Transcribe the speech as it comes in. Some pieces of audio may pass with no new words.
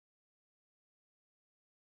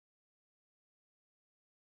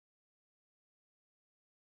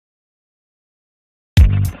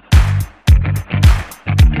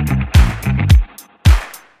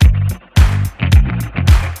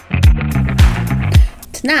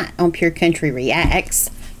tonight on Pure Country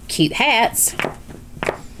Reacts, cute hats,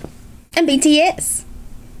 and BTS.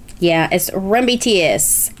 Yeah, it's Run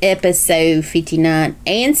BTS, episode 59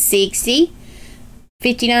 and 60.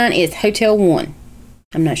 59 is Hotel 1.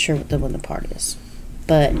 I'm not sure what the other part is.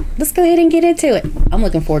 But let's go ahead and get into it. I'm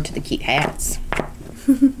looking forward to the cute hats.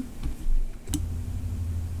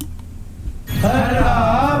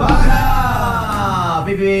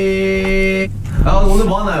 비비. 오늘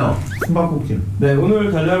뭐 하나요? 숨바꼭질. 네,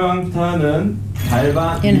 오늘 달려방타는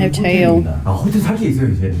달반 In hotel. 호텔 살 게 있어요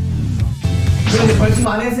이제. 그런데 벌칙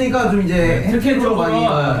많이 했으니까 좀 이제 혜택으로 많이.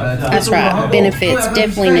 That's right. Benefits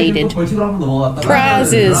definitely needed. 벌칙으로 한번 넘어갔다.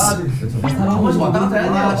 Prizes. 한 번씩 왔다 갔다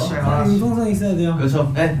해야 돼요. 유동성이 있어야 돼요.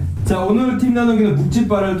 그렇죠. 네. 자, 오늘 팀 나누기는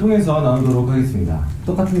묵찌바를 통해서 나누도록 하겠습니다.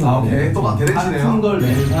 똑같은 거. 오케이. 또 맞게 되시네요. 같은 걸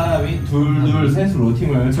내는 사람이 둘 셋으로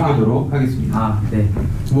팀을 쪼개도록 하겠습니다. 네.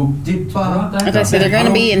 묵찌바. Okay, so they're going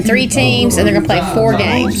to be in 3 teams and they're going to play 4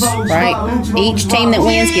 games, right? Each team that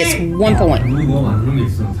wins gets 1 point. 뭐 만드는 게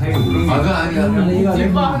있어. 사이에 모르는 게. 그건 아니야.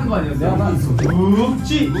 묵찌바 하는 거 아니었어요?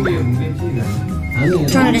 묵찌. 묵찌.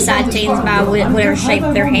 Trying to decide teams by whatever shape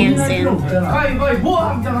their hands in.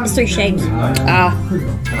 It's 3 shapes.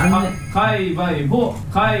 가위바위보.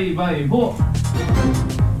 가위바위보.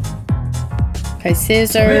 Okay,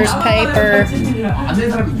 scissors, paper. 안 되는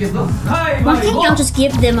사람 있겠어? Why can't y'all just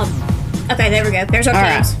give them a... Okay, there we go. There's our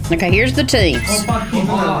Alright, teams. okay, here's the teams.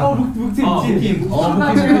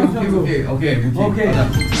 오케이.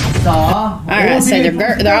 자. Alright, so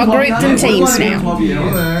they're all grouped in teams now.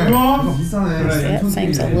 That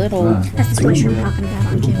seems a little... That's what you're talking about.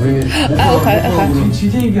 I'm kidding. Oh, okay.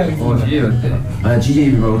 GJ 얘기하겠습니다.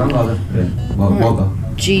 GJ 말고 딴거 하자. 그래. 뭐가?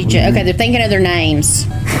 GJ. Okay, they're thinking of their names.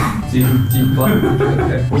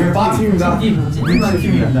 오케이, 바팀입니다.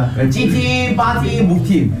 팀입니다. GT 바티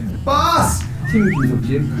묵팀. 바스. 팀 김석진.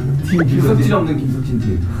 팀 김석진 없는 김석진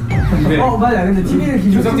팀. 맞아. 근데 팀이는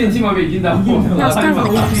김석진 팀 하면 이긴다고. No, it's kind of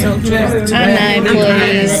like episode. I know,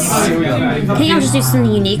 please. Can't y'all just do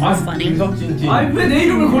something unique or funny? 아니 왜 내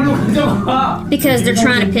이름을 걸로 가져가? Because they're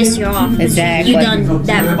trying to piss you off. Exactly. You've done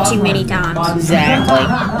that too many times. Exactly.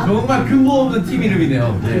 정말 근거 없는 팀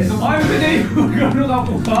이름이네요. 아니 왜 내 이름을 걸로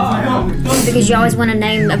갖고 가? Because you always want to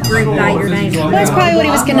name a group by your name. Well, that's probably what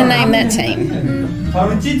he was going to name that team.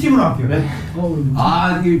 바로 G팀으로 할게요. 네.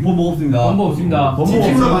 이거 번복 없습니다. 번복 없습니다.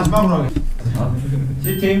 G팀으로 마지막으로 하겠습니다.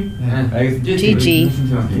 G팀? 네. 알겠습니다. GG.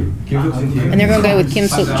 김석진 팀. And they're going to go with Kim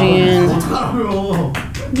Suk-jin.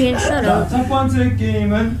 Being shut up. 첫 번째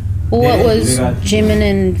게임은 Well, what was Jimin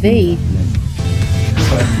and V?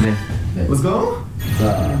 네. Let's go.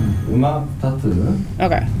 자, 음악 스타트.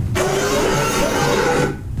 Okay.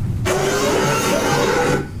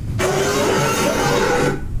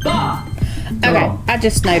 Okay, I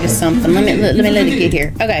just noticed something. Let me let it get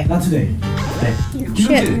here. Okay. Not today.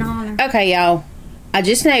 Shit. Okay, y'all. I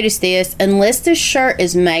just noticed this. Unless the shirt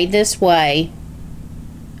is made this way,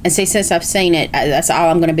 and see, since I've seen it, that's all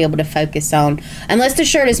I'm going to be able to focus on. Unless the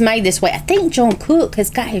shirt is made this way, I think Jungkook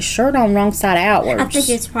has got his shirt on wrong side outwards. I think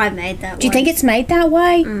it's probably made that way. Do you think it's made that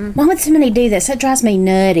way? Why would somebody do this? That drives me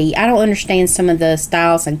nutty. I don't understand some of the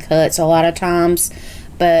styles and cuts a lot of times.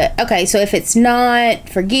 But, okay, so if it's not,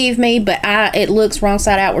 forgive me, but it looks wrong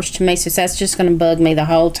side outwards to me, so that's just going to bug me the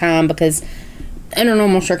whole time because under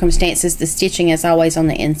normal circumstances, the stitching is always on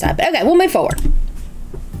the inside. But, okay, we'll move forward.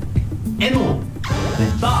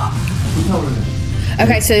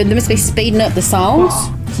 Okay, so they must be speeding up the songs.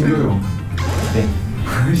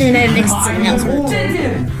 And they mixed something else with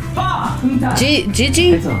it.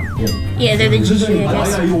 Gigi? Yeah, they're the Gigi, I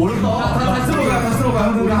guess.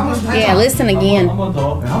 Yeah, listen again. 한 번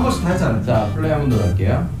더. 한 번씩 다 했잖아. 자, 플레이 한번 더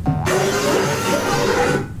할게요.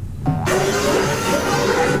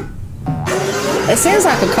 It sounds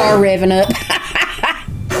like a car revving up.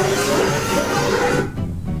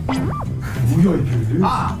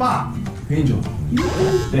 개인적.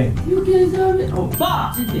 네.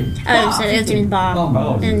 Oh, so their team's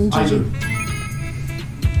Bob and Gigi.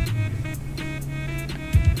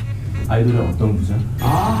 아이돌의 어떤 부자?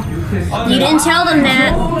 You didn't tell them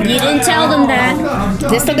that. You didn't tell them that.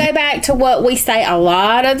 This will go back to what we say a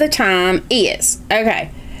lot of the time is, okay,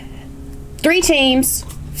 3 teams,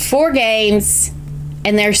 4 games,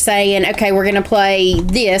 and they're saying, okay, we're going to play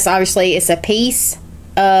this. Obviously, it's a piece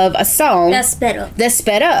of a song. That's sped up. That's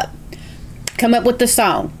sped up. Come up with the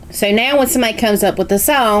song. So now when somebody comes up with the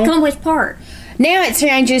song... Come on, which part? Now it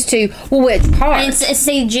changes to, well, which part? And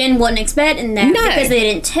see, Jen wasn't expecting that because they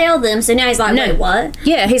didn't tell them. So now he's like, wait, what?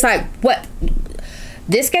 Yeah, he's like, what?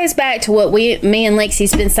 This goes back to what me and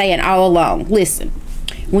Lexi's been saying all along. Listen,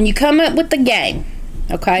 when you come up with the game,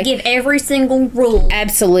 Okay. Give every single rule.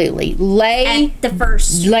 Absolutely. Lay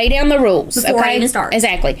down the rules. Before it even starts.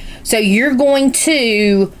 Exactly. So you're going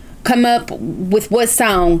to come up with what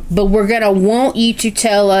song, but we're going to want you to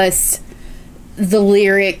tell us the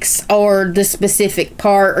lyrics or the specific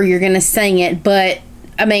part, or you're going to sing it. But,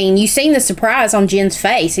 I mean, you've seen the surprise on Jen's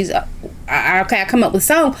face. He's okay, I come up with a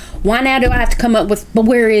song. Why now do I have to come up with, but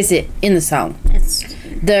where is it in the song?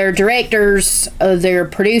 Their directors, their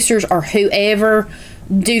producers, or whoever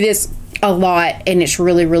do this a lot, and it's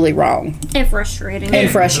really, really wrong. And frustrating.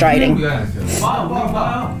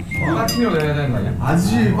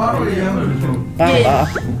 아저씨 바로 얘기하면 좀. 봐봐.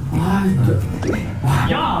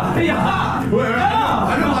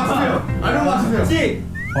 알려 맞추세요.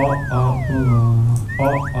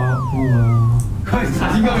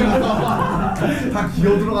 자신감이 다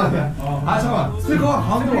기어 들어가냐. 잠깐만. 스피커가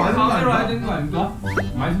가운데로 와야 되는 거 아닙니까?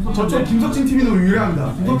 저쪽 김석진 TV도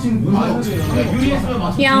유리합니다. 김석진 유리했으면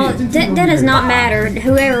맞췄지. Y'all, that does not matter.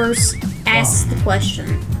 Whoever's asked the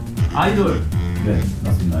question. 아이돌. 네,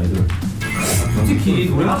 맞습니다. 아이돌. 솔직히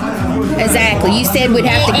노래가 Exactly. You said we'd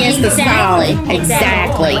have to guess the song.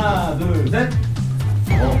 Exactly. 하나, 둘, 셋.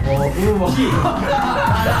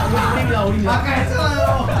 아까 했잖아요.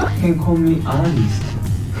 Can call me analyst.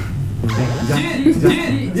 I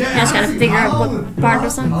just gotta figure out what part of the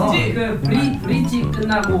song. 그 브릿지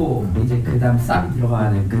끝나고 이제 그다음 싹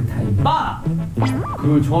들어가는 그 타임.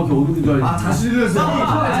 그걸 정확히 어디든 줄 알지. 자신을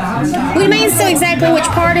What do you mean, so exactly which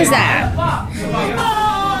part is that?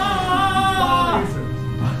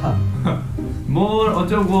 뭘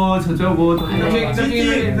어쩌고 저쩌고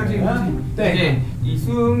네. 이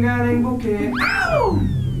순간 행복해.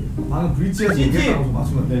 방금 브릿지에서 얘기했다고 좀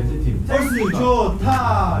맞추면 돼. 버스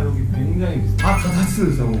저타 여기 굉장히 다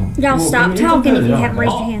쓰셨어. Y'all stop talking if you haven't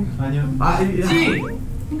raised your hand. 아니요. 빠요.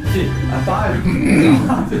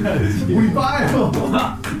 우리 빠요.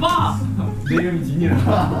 내 이름이 진이라.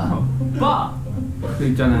 빠. 그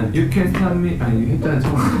있잖아. You can stop me. 아니 했잖아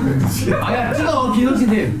처음. 아야 찍어 김석진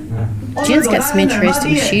팀. Jen's got some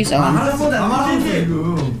interesting shoes on.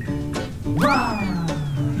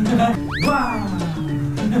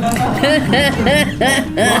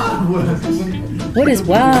 What is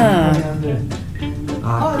wow?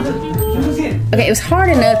 Okay, it was hard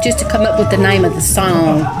enough just to come up with the name of the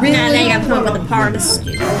song. Really? Now you gotta come up with the part.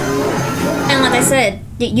 And like I said,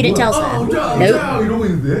 you didn't tell us that. Nope. 이러고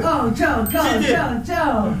있는데.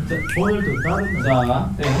 오늘도 다른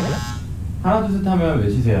자, 땡. 하나 둘 셋 하면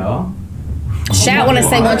외치세요. Shout when I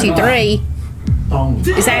say 1, 2, 3.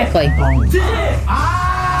 Exactly.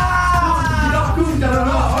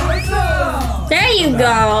 There you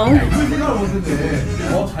go.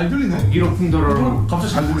 잘 들리네. 이러쿵더러.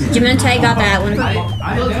 갑자기 잘 들리네. Jim and Tay got that one.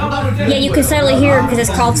 Yeah, you can certainly hear it because it's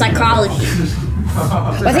called psychology.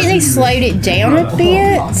 I think they slowed it down a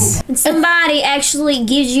bit. And somebody actually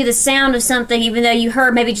gives you the sound of something even though you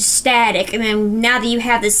heard maybe just static, and then now that you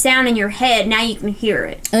have the sound in your head, now you can hear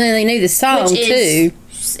it. And then they knew the song too.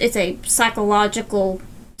 It's a psychological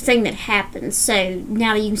thing that happens. So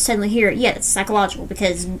now that you can suddenly hear it, yeah, it's psychological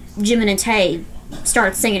because Jimin and Tay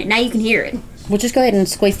started singing it. Now you can hear it. We'll just go ahead and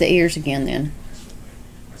squeeze the ears again then.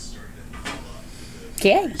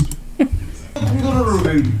 Okay.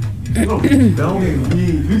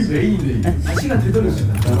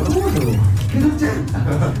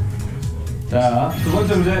 자, 두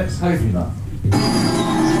번째 문제 하겠습니다.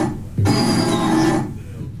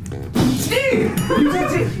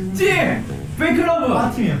 페이크러브!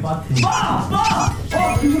 빠팀이야, 빠팀.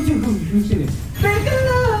 김석진이.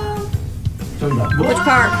 페이크러브! 정답. Which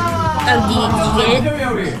part? Oh, did you get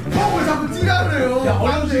it? 형을 자꾸 찌라그래요.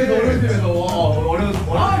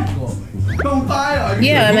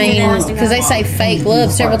 Yeah, I mean, because they say fake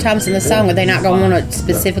love several times in the song, are they not going to want to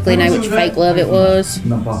specifically know which fake love it was?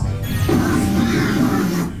 뭐야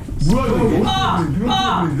이거?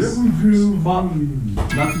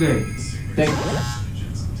 Not today. 땡.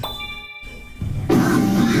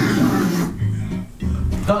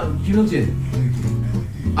 김석진.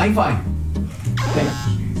 I'm fine. 땡.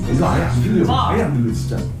 이거 아예 안 들려. 아예 안 들려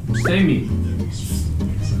진짜. Sammy.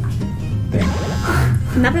 땡.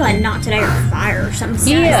 Maybe like not today or fire or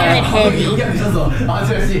something. Yeah. Sounded heavy. 여기 안 미쳤어. 아,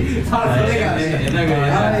 역시. 옛날 거.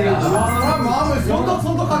 사람 마음을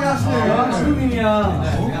손덕하게 하시네. 지금이야.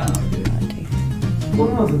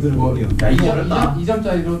 소리만 더 들고. 야,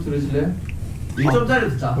 2점짜리로 들으실래요? 1점짜리로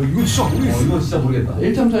듣자. 이거 진짜 모르겠어. 이거 진짜 모르겠다.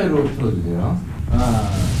 1점짜리로 틀어주세요. 하나,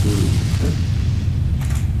 둘, 셋.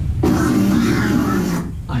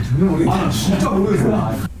 아, 전혀 모르겠어. 아, 진짜 모르겠어.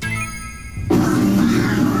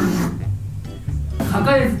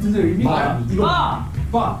 가까이에서 듣는 의미가 이거.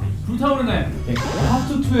 빠! 불타오르네.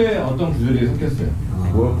 파트 2의 어떤 구절이 섞였어요?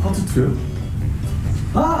 뭐야 파트 2요?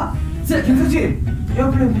 아! 김석진!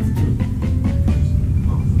 에어플레인 파트 2.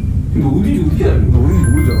 이거 어딘지 어떻게 알아? 나 어딘지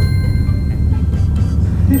모르죠.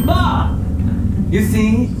 마! You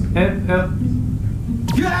see?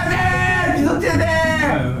 김석진네!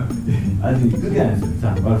 아직 끝이 안 했어요.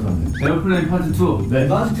 자, 말해서 안 돼. 에어플레인 파트 2. 네.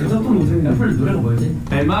 나 아직 대답도 못했는데. 에어플레인 노래가 뭐였지?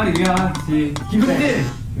 내 말이야, 김석진!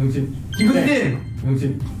 김석진!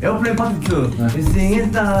 영식. 에어플레인 파트 2. Sing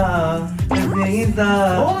it down. Sing it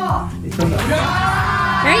down. 오!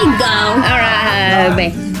 There you go. Alright,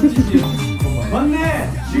 babe. 맞네.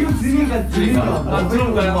 지금 들으니까. 나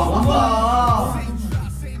들어볼까요? 와.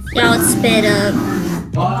 Y'all, let's sped up.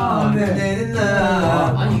 와, 네.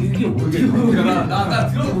 아니 이게 모르겠네. 나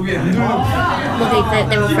들어보겠네. Well,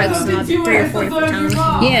 they were focusing on 3 or 4 different times.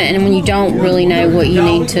 Yeah, and when you don't really know what you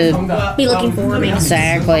need to. Be looking for me.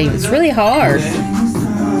 Exactly. It's really hard.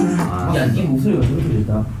 야, 네 목소리가 저렇게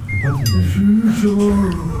됐다.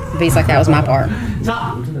 Feels like that was my part.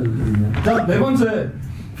 자, 네 번째.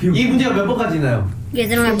 이 문제가 몇 번까지 있나요? Yeah,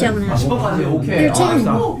 they don't have to tell me that. 10번까지. 오케이. You're taking-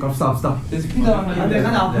 갑시다. 근데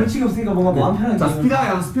벌칙이 없으니까 뭔가 마음 편하게. 자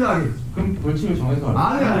스피드하게. 그럼 벌칙을 정해서 할게요.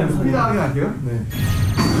 아니 스피드하게 할게요. 네.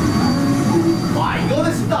 와,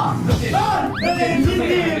 이거는 쉽다.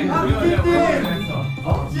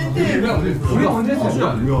 우리가 언제 했어?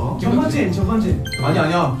 뭐야? 첫 번째.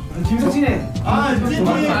 아니야. 김석진의.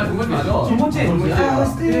 찐팀. 두 번째.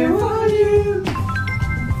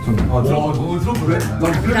 들어볼래?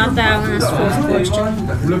 Got that one. That's fourth question.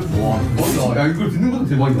 와, 야 이걸 듣는 것도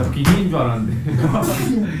대박이다. 비기인 줄 알았는데.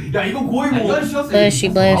 야 이거 거의 뭐. Bless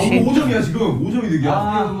you, bless you. 5점이야 지금. 5점이 득이야. 야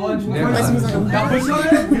벌써 해?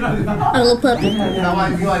 A little puppy.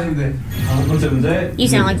 나만 이거 아닌데. 첫 번째 문제. You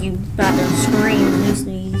sound like you about to scream when you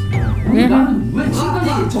sneeze. 나는 왜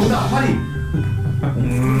지금까지 정답 파리.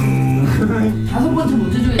 다섯 번째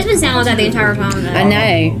문제 중에 It's been sounding like that the entire time, I though.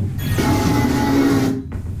 know.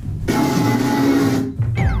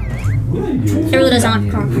 It really does sound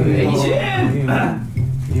like a car.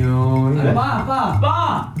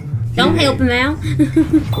 빠! Don't help him out.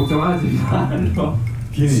 걱정하지 마.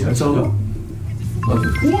 비행이 열차죠?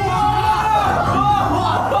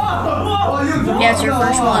 That's your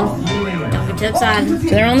first one. Don't get too excited. So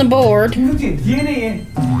they're on the board. DNA에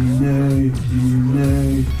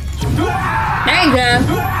There you go.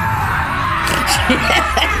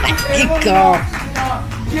 Good God.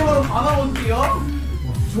 이게 바로 바나원띠요?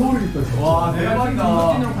 와, 대박이다.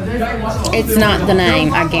 It's not the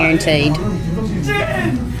name, I guaranteed.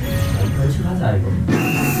 하자 이거.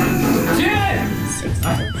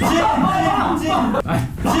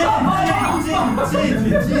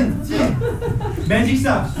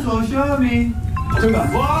 매직샵 소쇼미.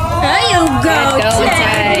 정답. There you go, Go,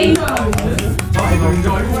 Tay.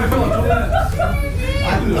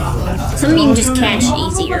 Some of you can just catch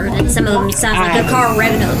easier, and some of them it sounds like a car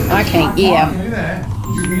revving up. I can't, yeah.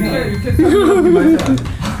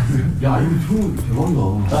 야 이거 총 대박이다.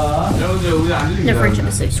 자, 여러분들 우리 안 Their friendship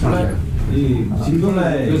is so sweet. 이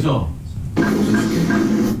진동라의 그렇죠.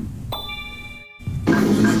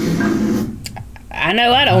 I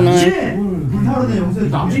know I don't know. 불타오르는 용서해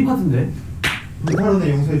줄게. 남친 파트인데. 불타오르는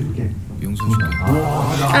용서해 줄게.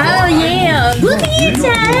 Oh yeah! Look at you,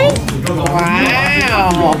 Tay.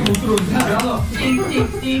 Wow.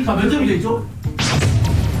 자몇 점이 있죠?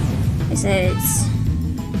 It says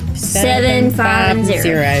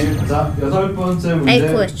 750. 자, 여덟 번째 문제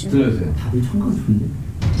 8 questions. 들려주세요. 다들 청각 좋은데?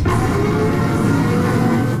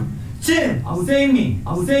 찐! Save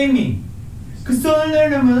me. 그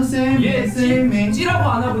설레는 save me. 찌라고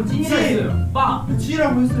안 하고 찐이라 했어요. 빠!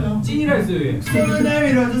 찌라고 했어요. 찐이라 했어요. 얘.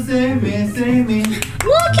 설레미라도 save me.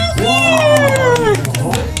 Look at you!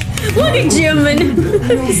 Look at Jimin.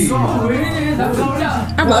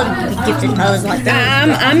 I love gifted pose like that.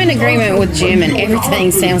 I'm in agreement with Jim, and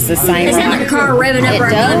everything sounds the same. They sound like a car revving up It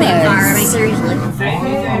right on the does. fire. I mean,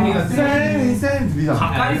 seriously. 들리잖아.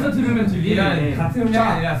 가까이서 들으면 들리네. 같은 음량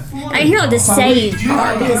아니라 I can hear like the save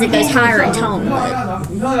part because it goes higher in tone.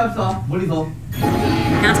 But 이상하게 합시다. 멀리서.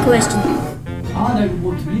 now the question. 아, 나 이거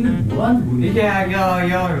뭐 들리는 뭐 하는지 모르겠네. 이게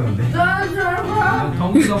이러는데.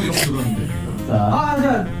 덩기덩기 들었는데. 자. 아,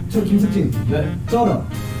 저 김석진. 네. 쩔어.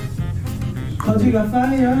 터지가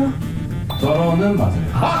파이어. 쩔어는 맞아요.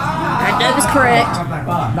 That was correct.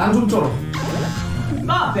 난 좀 쩔어.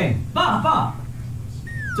 빠! 땡! 빠!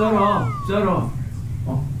 쩔어.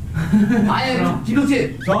 아니,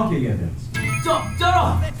 김석진. 정확히 얘기해야 돼요.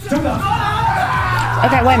 쩔어! 정답!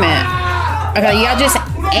 Okay, wait a minute. Okay, y'all just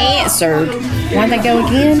answered. Why'd they go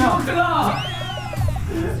again?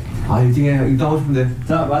 아, 1등에 1등 하고 싶은데.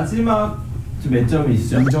 자, 마지막 몇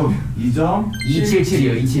점이시죠? 2점. 2점.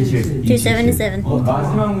 277이요. 277. 277.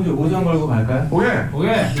 마지막 문제 5점 걸고 갈까요?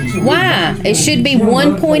 오케이. Why? It should be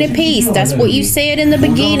 1 point apiece. That's what you said in the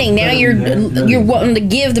beginning. Now you're wanting to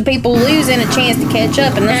give the people losing a chance to catch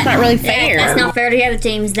up, and that's not really fair. That's not fair to the other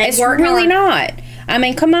teams. They It's work really hard. not. I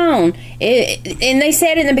mean, come on. And they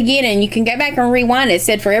said in the beginning, you can go back and rewind it. It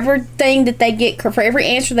said for everything that they get, for every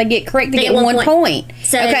answer they get correct, they get 1 point.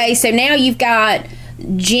 Okay, so now you've got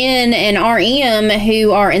Jen and RM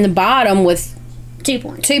who are in the bottom with 2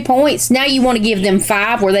 points. 2 points. Now you want to give them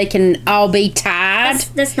 5 where they can all be tied.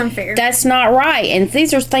 That's not fair. That's not right. And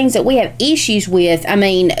these are things that we have issues with. I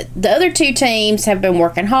mean, the other 2 teams have been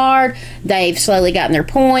working hard. They've slowly gotten their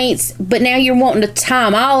points. But now you're wanting to tie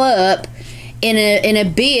them all up in a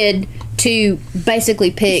bid to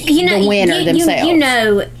basically pick the winner themselves. You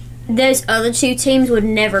know, those other 2 teams would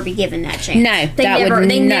never be given that chance. No,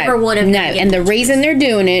 they never would have. No, and the reason they're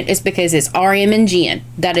doing it is because it's RM and Jen.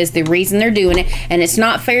 That is the reason they're doing it, and it's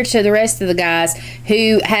not fair to the rest of the guys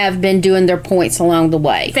who have been doing their points along the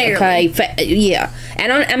way. Fairly. Okay, yeah,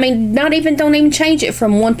 and I mean, don't even change it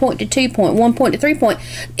from 1 point to 2 point, 1 point to 3 point.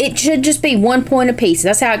 It should just be 1 point apiece.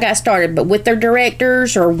 That's how it got started. But with their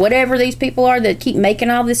directors or whatever these people are that keep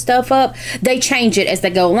making all this stuff up, they change it as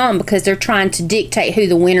they go along because they're trying to dictate who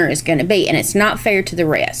the winner is going to be, and it's not fair to the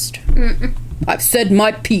rest. I've said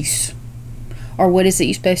my piece. Or what is it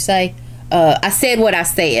you're supposed to say? I said what I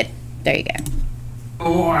said. There you go.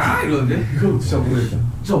 와 이런데? 이거 진짜 모르겠다.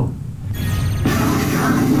 좀.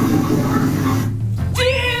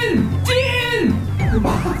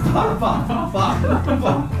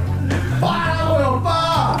 빠라고요,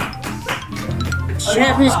 빠! Shut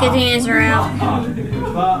up and just get the answer out.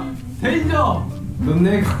 데인저.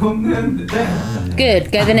 너네가 없는데.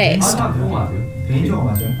 Good. Go the next. 그거 맞아요? 데인저가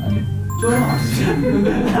맞아요? 아니. 좀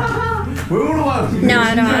왜 물어봐요? No,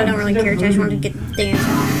 I don't really care. I just wanted to get the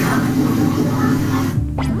answer.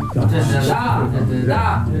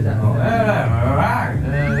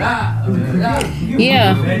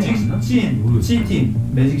 Yeah. 매직 치팅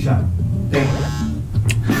매직샷. 네.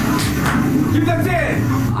 김상진!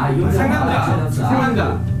 이거 상남자. 상남자.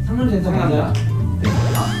 상남자.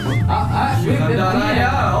 왜 남자야?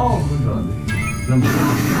 그런 줄 알았는데. 그럼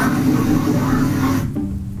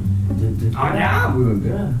아니야? 뭐 이런데?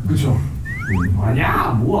 그쵸.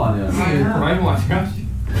 아니야 뭐 아니야. 도라이몽 아니야?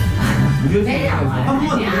 한 번만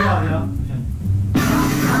들어가 아니야.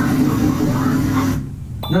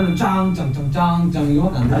 나는 짱짱짱짱짱 이건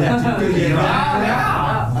안 돼.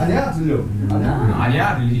 아니야 들려.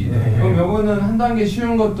 아니야 들리지. 그럼 요거는 한 단계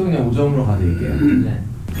쉬운 것도 그냥 5점으로 가드릴게요. 네.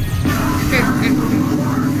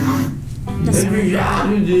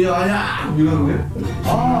 아니야 이러는데?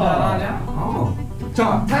 아니야?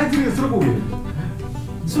 자 타이틀이 수록곡이.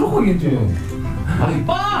 수록곡이겠죠. 아니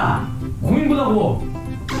빠! 고민보다 뭐?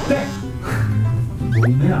 네.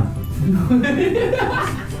 뭔데야?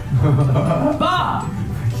 빠!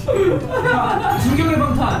 중경의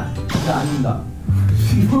방탄. 아닙니다.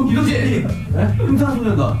 이거지?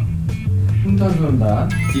 흥탄소년단. 흥탄소년단.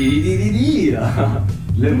 디리리리리.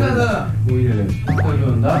 랩단은 보이는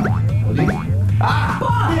흥탄소년단. 어디?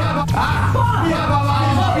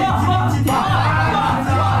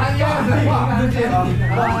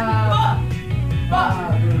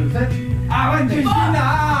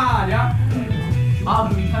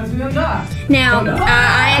 Now,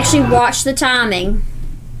 I actually watched the timing.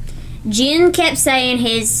 Jen kept saying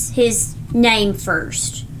his name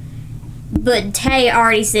first, but Tay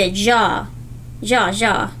already said Ja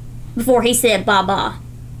before he said Baba.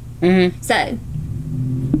 So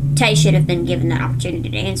Tay should have been given that opportunity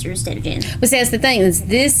to answer instead of Jen. But that's the thing is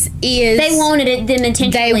They wanted them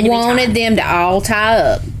intentionally. They wanted them to all tie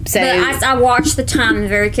up. So but I watched the timing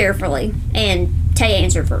very carefully, and Tay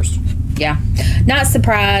answered first. yeah, not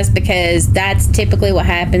surprised because that's typically what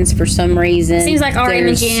happens for some reason. Seems like RM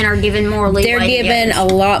and Jen are given more leeway. They're given a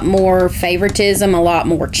lot more favoritism, a lot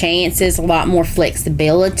more chances, a lot more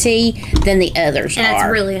flexibility than the others and are.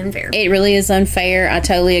 that's really unfair. It really is unfair. I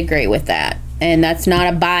totally agree with that. And that's not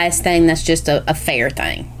a biased thing, that's just a fair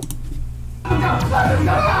thing. Not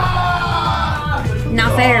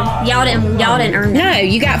fair. Y'all didn't earn that. No,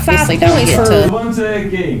 you got 5 points 두 for 번째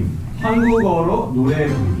게임 한국어로 노래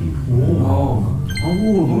부르기.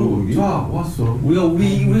 한국어로 노래 부르기? 자 왔어. 우리가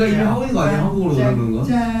이미 하고 있는 거 아니야? 한국어로 노래 부르는 거?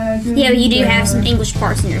 Yeah, but you do have some English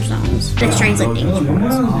parts in your songs. That's translate to English.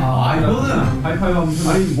 이거는 하이파이브 하면서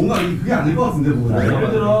아니 뭔가 그게 아닐 것 같은데 뭐가.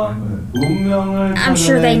 예를 들어 운명을 I'm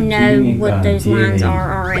sure they know what those lines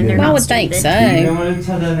are and they're I not would think stupid. so. 운명을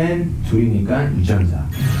찾아낸 둘이니까 유전자.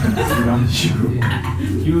 이런 식으로.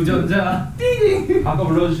 유전자. 띠링. 아까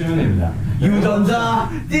불러주시면 됩니다. 유전자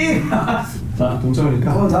띵. 자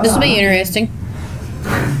동점이니까. This will be interesting.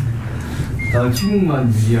 나는 침묵만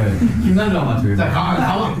유지할 김난주가 맞춰요. 자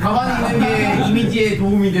가만히 있는 게 이미지에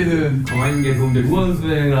도움이 되는. 가만히 있는 게 도움될 무한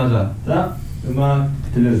수행을 하자. 자 음악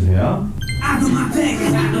들려주세요. 나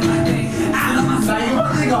이거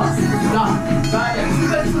맞으니까. 나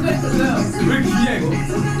순간 초대했었어요. 왜 기냐 이거?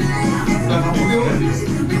 나 보세요.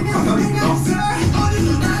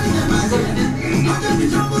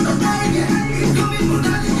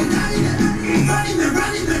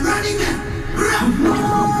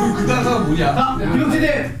 그 가사가 뭐냐? 김영진님.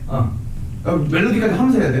 멜로디까지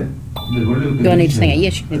하면서 해야 돼요? 근데 원래 Do I need to sing it?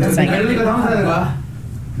 Yes, you need to sing it. 멜로디까지 하면서 하는 거야.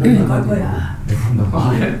 갈 거야.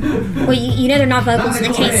 Well, you know they're not vocals, so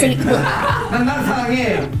they can't sing it. 난 나를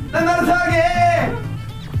사랑해. 난 나를 사랑해.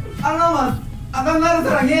 난 나를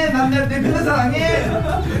사랑해. 난 내 편을 사랑해.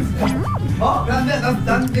 난내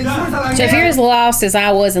술을 사랑해. So if you're as lost as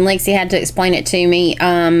I was and Lexi had to explain it to me,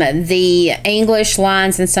 the English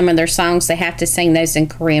lines in some of their songs, they have to sing those in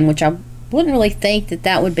Korean, which I wouldn't really think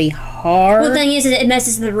that would be hard. Well, the thing is, it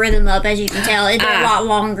messes the rhythm up, as you can tell. It's a lot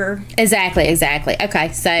longer. Exactly.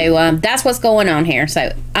 Okay, so that's what's going on here.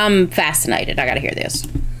 So I'm fascinated. I got to hear this.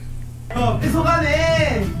 내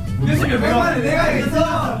속안에 몇백만에 내가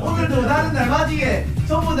있어. 오늘도 다른 날 맞이게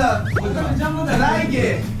전부 다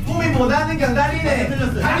나에게 꿈이 못하는 게 난리네.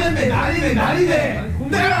 난리네.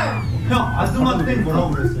 내가 형 아줌마 때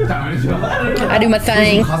뭐라고 그랬어요? 잘 알죠. I do my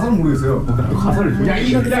thing. 가사는 모르겠어요. 가사를 줘.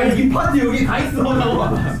 이 파트 여기 다 있어.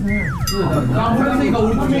 나 몰랐으니까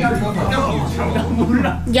우리 팀이 가지고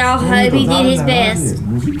몰라. Y'all hope he did his best.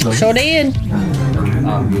 Sure did.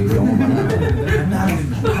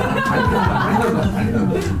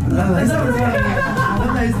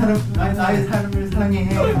 나의 삶을 사랑해.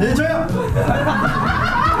 네 저요.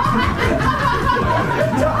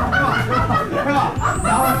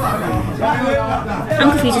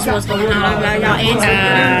 I'm confused as to what's going on. Y'all answer.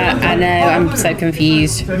 I know. I'm so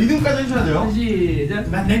confused. 자, 리듬까지 해줘야 돼요. 시작.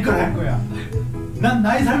 난 내 걸 할 거야. 난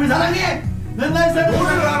나의 삶을 사랑해. 난 나의 삶을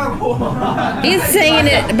노래를 하라고. He's singing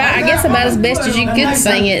it about, I guess, about as best as you could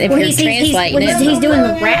sing it if Well, you're translating it. he's doing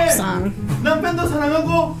the rap song. 난 밴도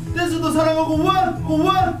사랑하고 댄스도 사랑하고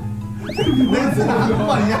원. 댄스는 한국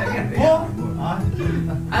말이야.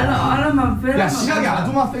 야 시작이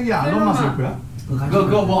아도마 팩이야 아도마 셀프야?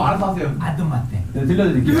 그거 뭐 알아서 하세요. 아도마 팩. 네,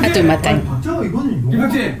 들려드릴게요. I do my thing. 박자가 이거는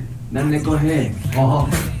김혁진. 난 내 거 해.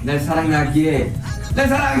 날 사랑하기에. 날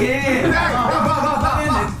사랑해.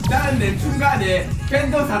 나는 내 중간에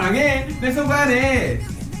밴도 사랑해. 내 순간에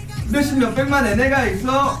몇십 몇백만에 내가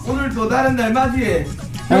있어. 오늘도 다른 날 맞이해.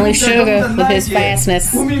 Only Sugar with his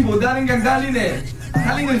fastness. 고민 못하는 gang 달리네.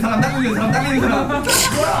 달리는 사람. 뭐야?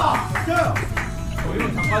 좋아.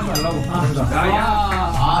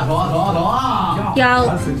 Y'all,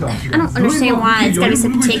 I don't understand why it's gotta be so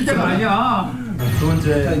particular. 두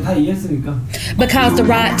번째 다 이해했으니까. Because the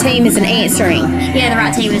right team isn't answering. Yeah, the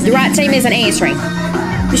right team is. The right team isn't answering.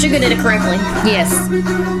 Sugar did it correctly. Yes.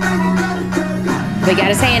 They got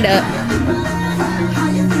his hand up.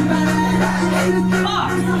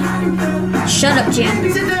 Shut up, Jim.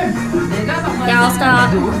 Y'all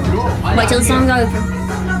stop. Wait till the song's over.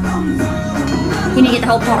 You need to get the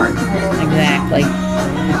whole part. Exactly.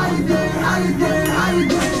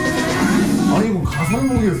 아니 이거 가사를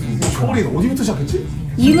모르겠어. 초월이 어디부터 시작했지?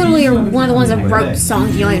 You literally are one of the ones that wrote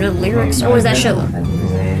songs. You don't even know the lyrics, or was that Sugar?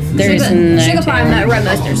 There's no Sugar probably wrote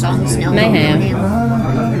most of their songs. No, Mayhem.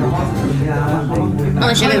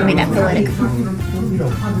 Unless Sugar would be that poetic.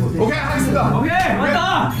 오케이 하겠습니다. 오케이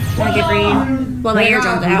맞다. Wanna get ready? Well, my ear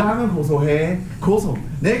dropped out. 하면 고소해. 고소.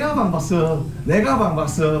 내가 방봤어.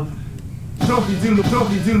 트로피들로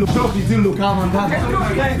가만 다.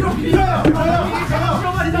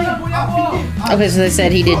 Okay, so they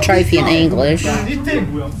said he did trophy in English. 디테일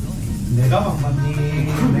뭐야? 내가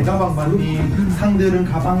방봤니? 상들은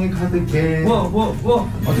가방에 가득해.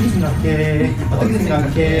 어떻게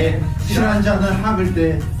생각해? 술 한 잔을 학을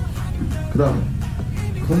때. 그다음.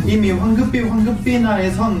 이미 황급히 나의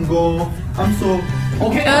선고. I'm so.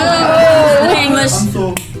 오케이. English. I'm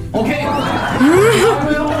so. 오케이.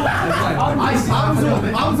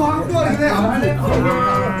 암소 한국어이네.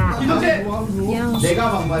 이도재.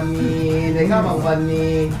 내가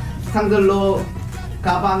방봤니? 상들로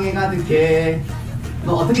가방에 가득해.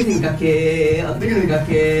 너 어떻게 생각해?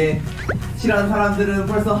 싫어하는 사람들은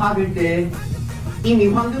벌써 학을 때. 이미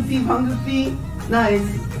황급히 나의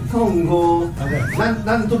선고.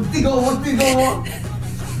 난 좀 뜨거워.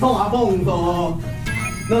 성아봉서.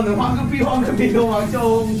 너는 황급히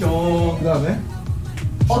도망쳐. 그 다음에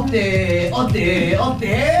어때?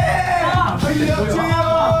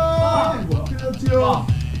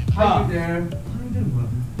 자,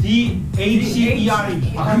 DHERE.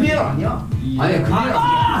 아, 그게 아니야? 아니야 그게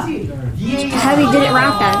Hope he did it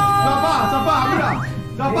right though.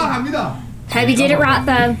 자, 빠 갑니다. Hope he did it right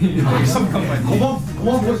though.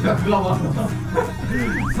 고마워 보시다 들어봐.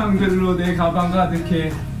 상들로 내 가방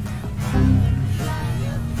가득해.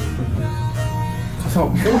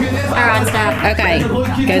 Alright, stop. Okay, go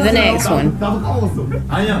to the next one. 나도 까먹었어.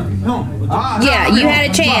 아니야, 형. Yeah, you had a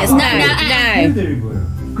chance. No, no.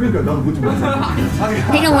 그러니까 나도 못 좀.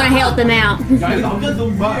 He don't want to help them out. 야, 이거 남자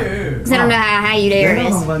너무 봐. Because I don't know how you dare 내가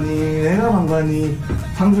is. 방관이 내가 방관이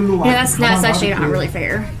상들로 Yeah, that's actually not really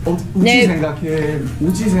fair. 우찌 생각해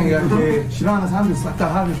우찌 생각해 싫어하는 사람들 싹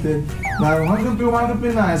다 하길 때 나는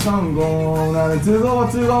황급히 나의 성공 나는 뜨거워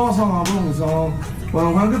성화봉성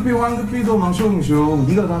황급히 도망숑숑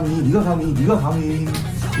네가 감히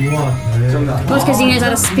우와. 정답. Well, it's because he knows how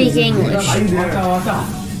to speak English. 왔다.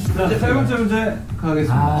 자, 이제 세 번째 문제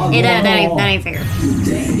가겠습니다. Yeah, that ain't fair.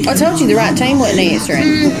 I told you the right team wasn't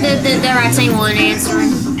answering. The right team wasn't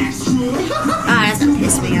answering. Ah, that's gonna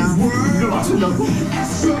piss me off.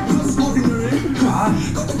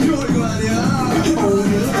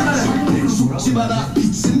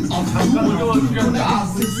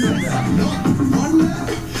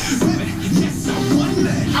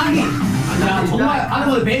 야, 정말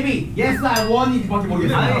아는 베이비. Yes, I want it. 밖에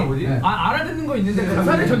모르겠어. 아니 뭐지? 알아듣는 거 있는데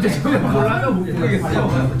가사를 전체적으로 몰라서 못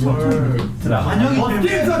모르겠어요.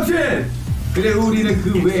 게임 서치. 그래 우리는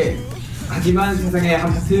그 외. 하지만 세상에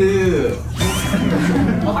하트.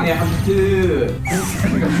 세상에 하트.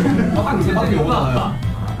 세상에 뭐가?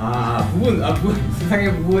 부분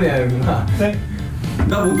세상에 부분에 하는구나.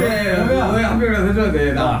 나 못해. 왜한 명이라도 해줘야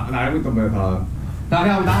돼. 나 알고 있단 말이야 다. 나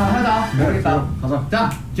그냥 나 하자. 모르겠다. 가자 자,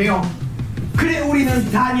 재영. 그래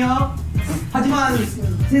우리는 다녀. 하지만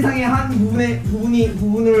세상의 한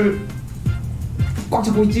부분을 꽉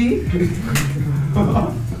잡고 있지.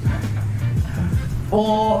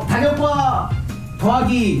 단역과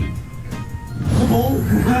더하기 호동.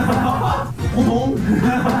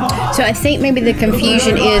 So I think maybe the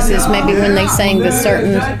confusion is maybe when they sing the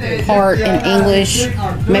certain part in English,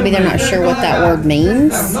 maybe they're not sure what that word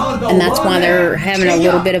means, and that's why they're having a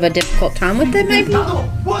little bit of a difficult time with it, maybe?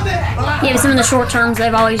 Yeah, but some of the short terms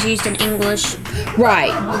they've always used in English.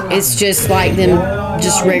 Right. It's just like them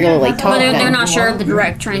just regularly But talking. they're not sure of the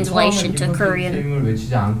direct translation to Korean. 게임을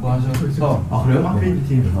외치지 않고 하셔서 아 그래요?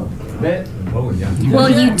 네? 뭐라고 있냐? Well,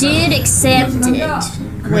 you did accept it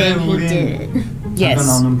when he did. Yes. 잠깐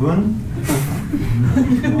나오는 분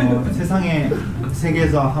세상의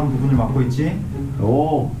세계에서 한 부분을 맡고 있지.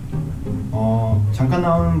 오. 잠깐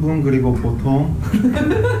나오는 분 그리고 보통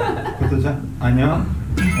그것도 아니요.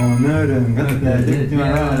 오늘은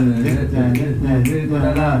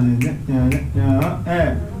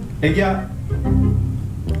애기야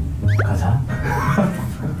가자.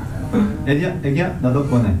 애기야 나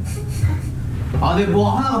덕분에. 아, 네,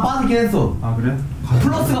 뭐 하나가 빠지긴 했어. 아 그래?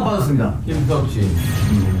 플러스가 빠졌습니다. 김석진.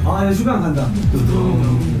 아, 슈가 간다.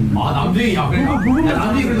 남준이 야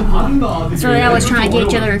남준이 그래도 봐준다. So they always trying to get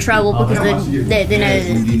each other in trouble because they know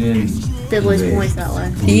the lose points that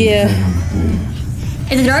way. Yeah.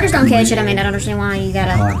 If the darters don't catch it, I mean, I don't understand why you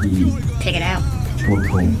gotta pick it out.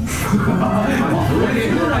 보통.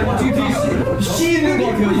 씨 있는 거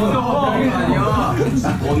같아요. 아니야.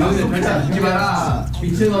 오늘은 별장 주지 마라.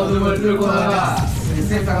 빛은 어둠을 뚫고 나가.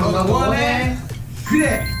 세상 너가 원해.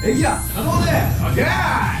 그래, 애기야. 나도 원해. 오케이.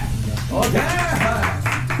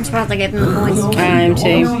 I'm surprised they gave him the points. I am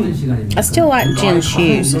too. I still like Jen's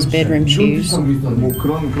shoes, his bedroom shoes. 뭐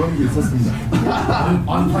그런 게 있었습니다.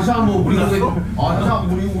 다시 한번 우리 곡에 다시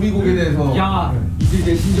한번 우리 곡에 대해서. 야, 이제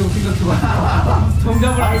내 심정 생각해봐.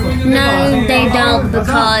 정답을 알고 있는데. No, they don't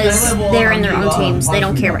because they're in their own teams. They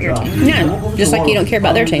don't care about your team. No, just like you don't care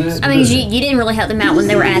about their teams. I mean, you didn't really help them out when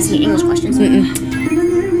they were asking English questions.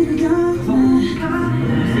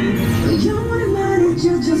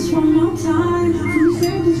 Just one more time. You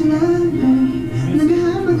said that you love me. Never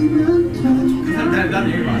have a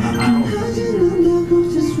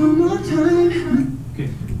just one more time.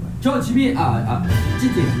 저 집이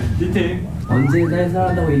찌띠. 언제 날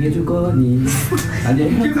사랑한다고 얘기해 줄 거니? 아니.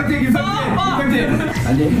 김상태.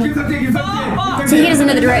 So he doesn't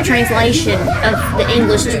know the direct translation of the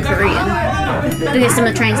English to Korean because some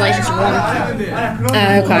of the translations are wrong.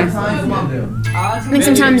 Okay. I mean,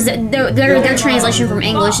 sometimes their translation from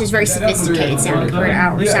English is very sophisticated sounding compared to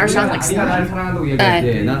ours. Ours sounds like slang. 사랑한다고 얘기할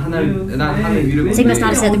때, 난 하늘 위로. So he must not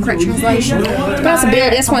have said the correct translation.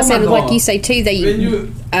 Possibility. That's why I said, like you say too, they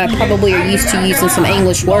probably are used to using some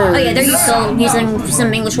English words. Oh yeah, they're used to using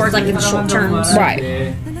some English words like in short terms.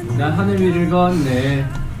 Right. 난 하늘 위를 건네.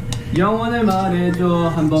 영원을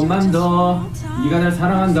말해줘 한 번만 더 네가 날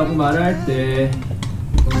사랑한다고 말할 때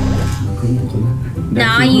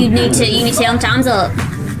Nah, you need to tell him time's up.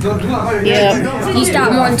 Yeah. You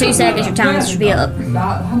stop more than 2 seconds, your time should be up.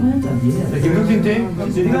 김성진 팀?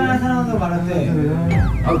 네가 날 사랑한다고 말할 때 노래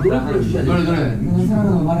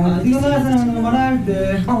네가 날 사랑한다고 말할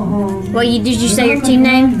때 Well, did you say your team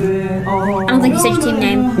name? I don't think you said your team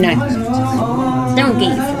name. No. Don't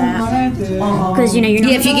get you for that. Because, you're Yeah,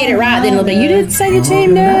 not. if you get it right, then it'll be, you didn't say the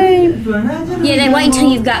team name. Yeah, they wait until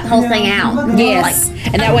you've got the whole thing out. Yes.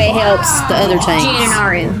 And that way it helps the other Like, Jin and teams.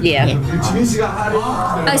 Aru. Yeah. 지민 씨가 하리.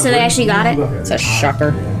 Oh, so they actually got it? It's a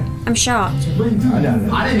shocker. I'm shocked.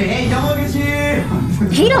 아니네 영어 교실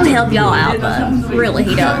He don't help y'all out, though. Really,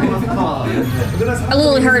 he doesn't. I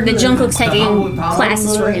literally heard that Jungkook's taking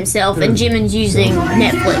classes for himself, and Jimin's using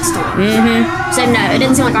Netflix to learn. So no, it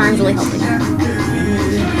doesn't seem like Arm's really helping him.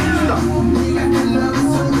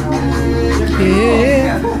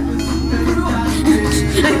 Yeah.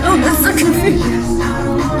 Oh, that's so confusing.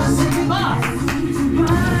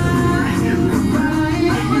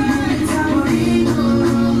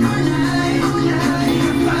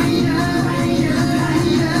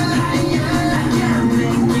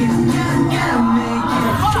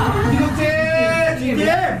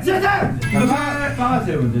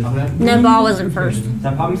 No, ball wasn't first.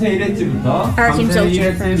 자 밤새 일했지부터 Our team still 밤새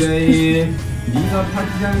cheered first. 일했지 네가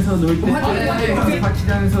파티장에서 놀때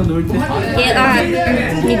파티장에서 놀때 Yeah, alright.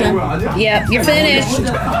 You done. Yep, you're finished.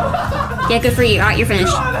 Yeah, good for you. Alright, you're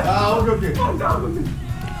finished. 아, 오케이.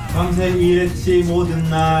 밤새 일했지 모든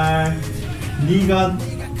날 네가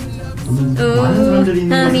많은 Ooh, 사람들이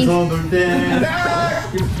있는 honey. 곳에서 놀때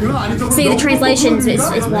See, the translations is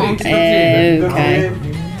wonky. Okay.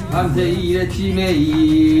 밤새 일했지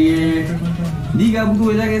매일 네가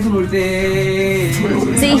무도회장에서 놀때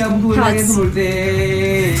See, 네가 무도회장에서 how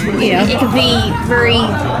놀때 Yeah. It could be very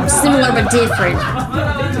similar but different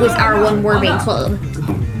with our one word being club.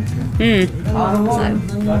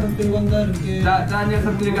 난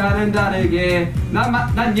녀석들과는 다르게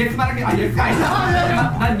난 예스 말하게 아 예스가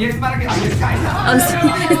아니다 난 예스 말하게 아 예스가 아니다 Oh, it's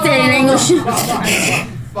said in English.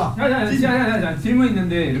 야, 질문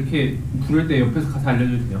있는데 이렇게 부를 때 옆에서 가서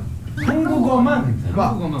알려주세요. 한국어만.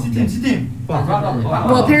 치팀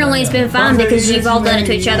Well, apparently it's been fine because you've all done it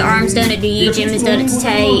to each other. Arm's done it to you, Jim has done it to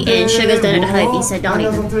Tay, and Sugar's done it to Hobie, so don't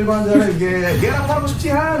even. 녀석들과 다르게 얘라고 말하고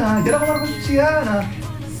싶지 않아. 얘라고 말하고 싶지 않아.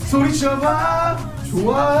 소리쳐봐.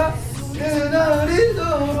 좋아.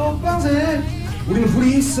 그날이도록 밤새. 우리는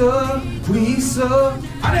불이 있어. 불이 있어.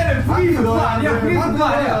 아니, 불이 그거 아니야. 불이 그거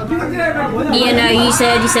아니야. Yeah, no, you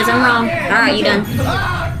said something wrong. Alright, you done.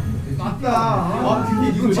 맞다. 아, 그게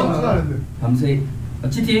이거 진짜 잘했네. 밤새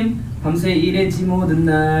치팀 밤새 일했지 모든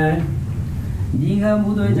날 네가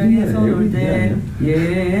무도회장에서 놀때예딴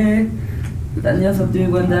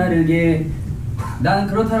녀석들과는 다르게 나는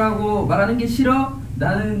그렇다라고 말하는 게 싫어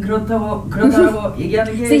나는 그렇다라고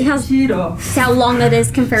얘기하는 게 See how- 싫어 See how long that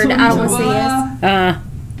is compared to I Want to See Us?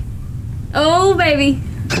 Oh, baby.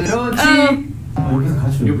 그렇지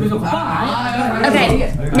옆에서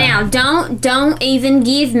Okay, now don't even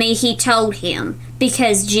give me he told him.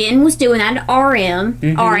 Because Jin was doing that to RM,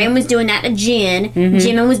 RM was doing that to Jin,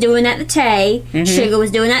 Jimin was doing that to Tay, Sugar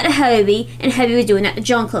was doing that to Hobie, and Hobie was doing that to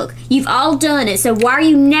Jungkook. You've all done it, so why are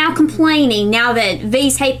you now complaining now that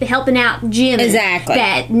V's helping out Jimin? Exactly.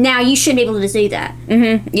 That now you shouldn't be able to do that.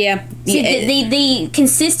 Yeah. See, the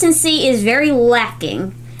consistency is very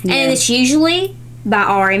lacking, and it's usually by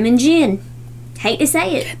RM and Jin. Hate to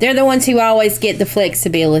say it. They're the ones who always get the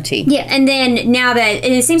flexibility. Yeah, and then now that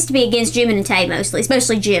and it seems to be against Jimin and Tay mostly,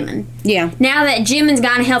 especially Jimin. Yeah. Now that Jimin's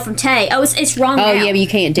gotten help from Tay, it's wrong now. Oh, yeah, but you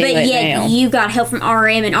can't do but it yet now. you got help from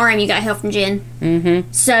RM, and RM you got help from Jin.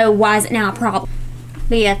 So why is it now a problem?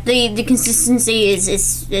 But yeah, the consistency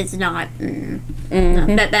is not. No,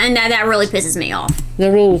 that really pisses me off.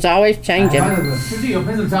 The rules always changing. 솔직히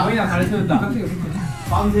옆에서 자기랑 가르쳐줬다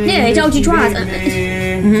Yeah, he told you twice.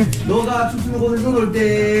 너가 춤추는 곳에서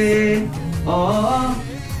놀때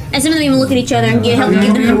And some of them even look at each other and help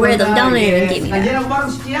give them the rhythm. Don't even give me 난 that. 얘라고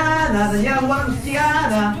말하고 싶지 않아 난 얘라고 말하고 싶지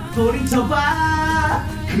않아 소리쳐봐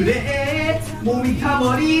그래 몸이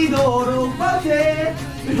타버리도록 밤새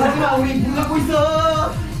하지만 우리 문 갖고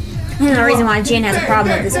있어 And the reason why Jin has a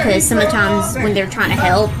problem with this is because sometimes when they're trying to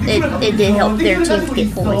help, it did help their team to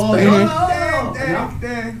get points. But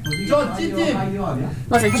저 찐찐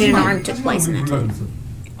lots of Jin and RM took place in that too.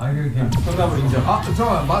 정답을 인정 아,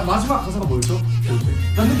 잠깐만. 마지막 가사가 뭐였죠?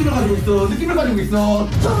 난 느낌을 가지고 있어 느낌을 가지고 있어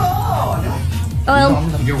Well,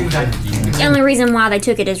 the only reason why they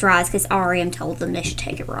took it as right is because RM told them they should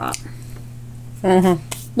take it right.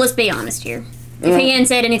 Let's be honest here. If he hadn't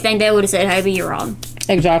said anything, they would have said, "Hey, but you're wrong."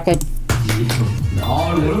 Exactly.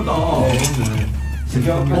 아 어렵다.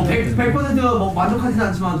 뭐 100% 만족하진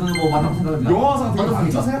않지만 저는 만족 생각합니다. 영화상 되게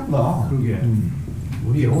많이 생각나. 그러게.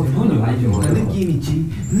 우리 영어 누구는 많이 좀 느낌 있지.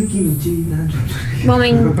 Well,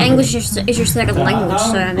 I mean, English is your second language,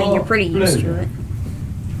 so I mean, you're pretty used to it.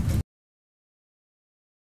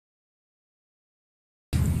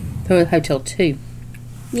 Hotel 2.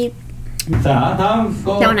 You, 자 다음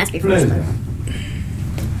거 That one has to be 플레이 first. 해주세요.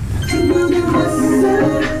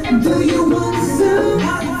 Do you want some?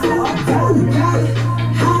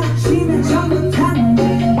 하루치면 전부 탄데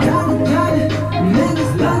내가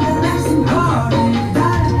난 날숨 거리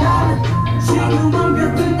지금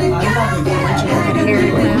완벽한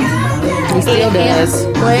He still does.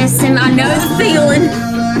 bless him. I know the feeling.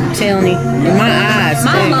 I'm telling you. In my eyes,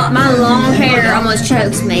 too. My long hair almost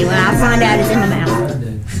chokes me when I find out it's in my mouth.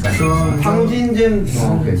 황진잼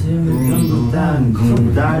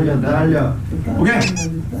달려.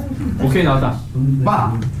 오케이 나왔다.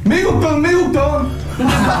 봐. 미국 돈.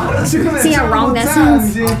 See how wrong that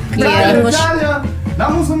sounds? Yeah. English. 나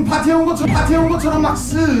무슨 파티 온 것처럼 막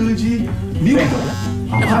쓰지. 미국 돈.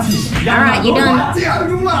 Alright, you done. 파티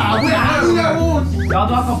하는구나. 왜 안 하냐고.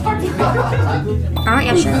 나도 아까 파티. Alright,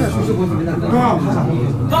 yeah, shut up.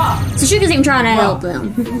 So she wasn't even trying to help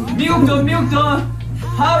them. 미국 돈.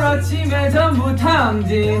 하루아침에 전부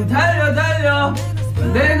탕진 달려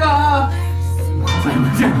내가.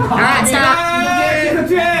 Alright, stop.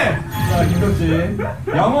 자, 김덕진.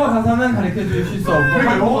 영어 가사는 가르쳐 주실 수 없고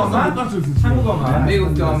한국어만.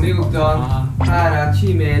 미국 돈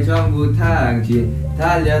하루아침에 전부 탕진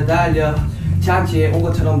달려 자취에 온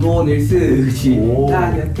것처럼 돈을 쓰지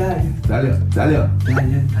달려.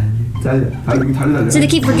 So they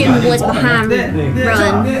keep forgetting what's behind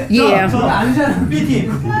run. Yeah. 저 아니잖아.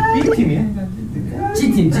 B팀이야?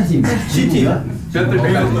 C팀.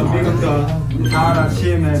 미국 돈.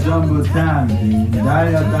 하루아침에 전부 탕진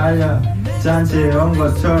달려 잔치에 온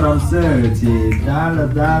것처럼 쓰지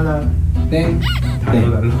달려 땡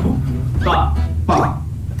빠.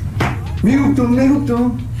 미국 돈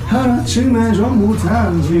하루아침에 전부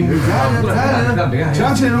탕지 달려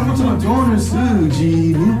장치에 온 것처럼 돈을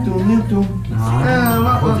쓰지 미국 돈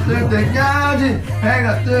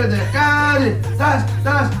해가 뜰 때까지 다시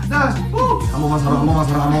한 번만 살아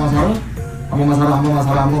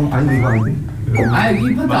아닌데 이거 아닌데 아이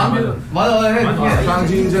이 판도 안 돼요 맞아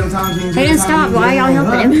상징쟁 They didn't stop. Why y'all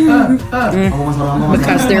helping him? 한 번만 살아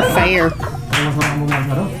Because they're fair. 한 번만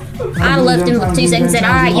살아 I left him for 2 seconds and said,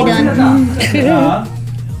 alright, you done. 자,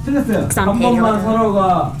 틀렸어요. Because I'm 한 번만 paying.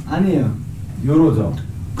 서로가 아니에요. 요로죠.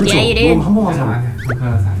 그쵸? Yeah, you did. 그럼 한 번만 살아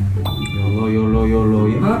욜로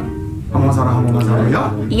한 번만 살아 야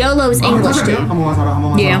YOLO is English too. 한 번만 살아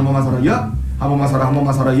Yeah. 한 번만 살아 야 한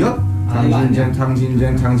번만 살아 야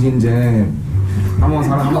상징쟁 한 번만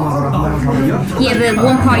살아 야 Yeah, but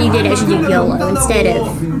one part you did actually do YOLO instead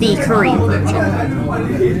of the Korean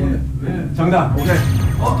version. 정답. 오케이.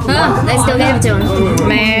 Oh, they still gave it to him.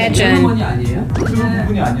 Imagine. 아니에요? 그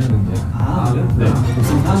부분이 아니었는데. 네.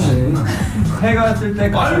 해가 뜰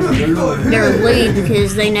때까지 They're relieved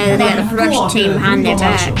because they know they got the production team behind their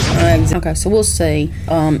back. Okay, so we'll see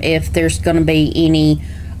if there's going to be any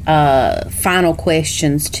final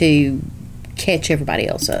questions to catch everybody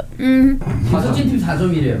else up. 다섯째 팀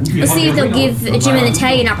 4점이래요 Let's see if they'll give Jim and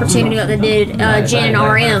Tay an opportunity like they did Jen and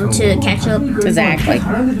RM to catch up. Exactly.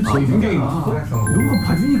 잘하는데도 지금 굉장히 너가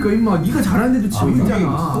봐주니까 임마 네가 잘하는데도 지금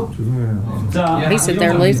자, He said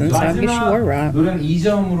they're losing, so I guess you were right. 노래는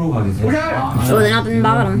 2점으로 가겠습니다. So they're not in the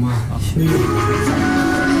bottom.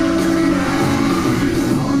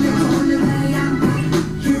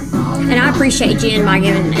 And I appreciate Jen by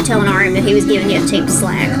telling RM that he was giving the team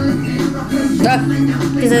slack.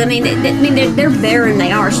 Because I mean, they're better than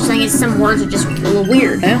they are. She's saying it's some words are just a little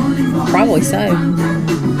weird. Yeah, probably so.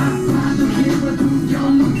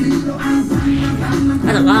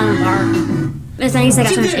 That's a long bar. The thing is, they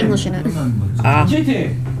got so much English in it.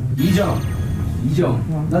 GT 2점.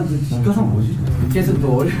 나 뒷가사 뭐지? 계속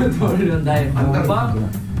또 어려 나의 방방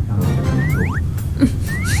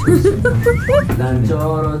난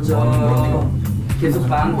쩔어 계속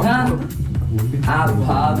방탄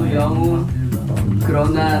아파도 영웅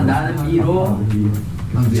그러나 나는 미로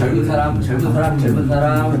젊은 사람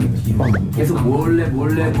계속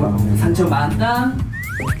몰래 상처 많다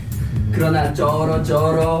그러나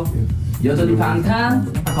쩔어 여전히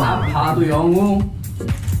방탄 아파도 영웅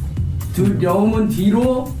두려움은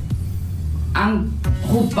뒤로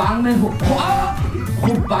호빵맨 호아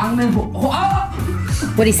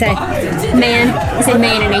What'd he say? Man. He said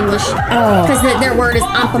man in English. Oh. Because their word is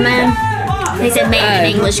Ampaman. He said man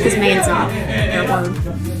in English because man's not their word.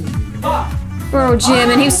 Poor old Jim,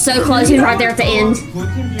 and he was so close. He was right there at the end.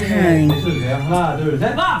 하나, 둘,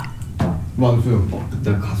 셋. 맞았어요.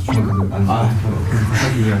 내가 가수 중학교 안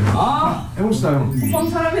해봅시다 형.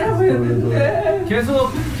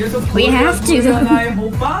 계속 We have to. 나의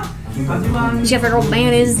오빠. 하지만 You have to figure out what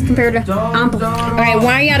man is compared to uncle. Okay,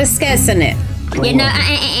 why are y'all discussing it? Yeah, no,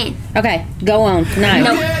 Okay, go on.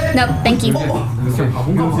 No. no, thank you.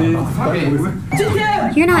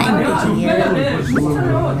 You're not English.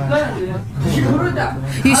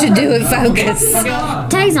 You should do it focus.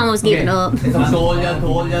 Tay's almost giving up.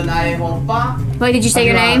 돌려 나의 오빠. Wait, did you say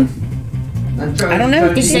your name? I don't know.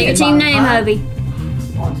 Did you say your team name, Hobie?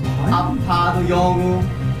 아파도 영웅.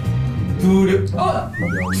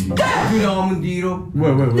 두려움은 뒤로.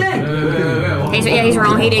 He's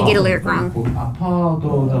wrong. He did get a lyric wrong.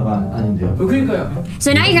 아파도다가 아닌데요. 그러니까요.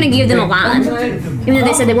 So now you're gonna give them a line, even though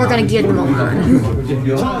they said they weren't gonna give them a line.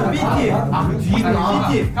 저 BT. 그 뒤는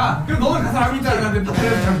BT. 그럼 너는 가사 알고 있잖아. 근데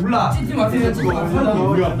잘 몰라. 찐찐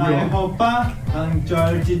나의 오빠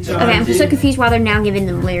쩔지 Okay, I'm just so confused why they're now giving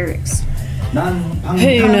them lyrics.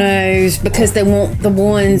 Who knows? Because they want the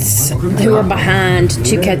ones who are behind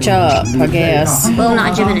to catch up, I guess. Well,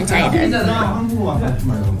 not Jim and Tay though. 한국어 같지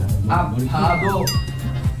말고. 아파도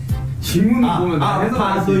질문을 보면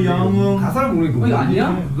아파도 영웅. 가사를 모르는 거. 이거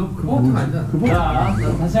아니야? 그거 아니잖아.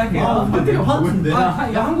 자, 다시 할게요. 화인데.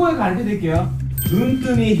 야 한국에 가르쳐 드릴게요.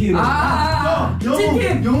 눈뜨니 히로.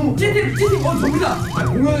 영웅. 찐팀. 접니다.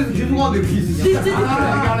 공연에서 계속 하는데 비슷해.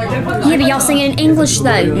 Yeah, but y'all singing in English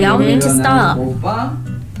though. Y'all need to stop. 호빵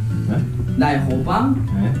나의 호빵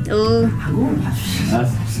Ooh.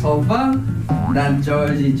 호빵 난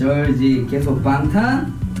쩔지 계속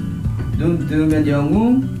방탄 눈 뜨면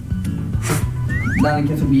영웅 나는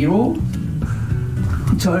계속 미로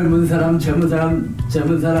젊은 사람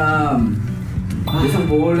계속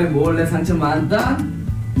몰래 상처 많다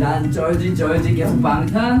난 쩔지 계속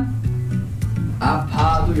방탄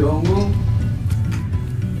아파도 영웅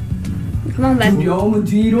Come on, babe. 두려움은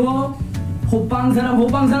뒤로 호빵 사람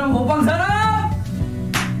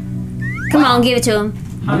Come on, give it to him.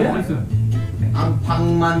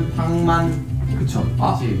 방만. 그쵸.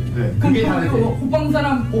 아, 네. 그게 다 호빵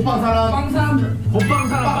사람 Come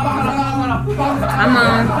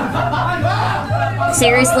on.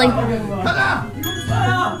 Seriously?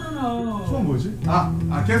 처음 뭐지?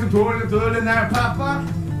 계속 돌려 날 파파.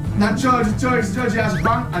 난 쩔지 아직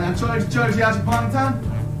난 쩔지 아직 방탄.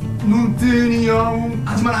 눈 뜨니 영웅.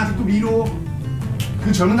 하지만 아직도 미로.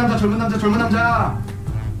 그 젊은 남자.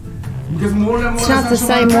 계속 몰래 It's not the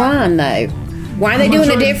same line, though. Why are they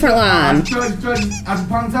doing a different line? 쩔지 아직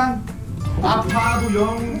방탄. 아파도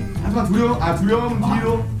영웅. 하지만 두려움은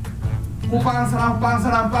뒤로. 호빵 사람.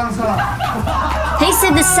 He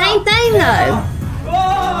said the same thing though.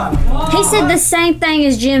 He said the same thing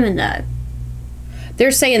as Jimin though.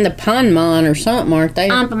 They're saying the pun mon or something, aren't they?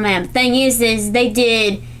 Man. The thing is they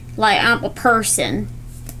did like a person,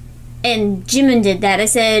 and Jimin did that. They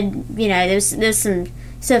said, you know, there's some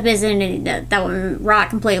stuff isn't that wasn't right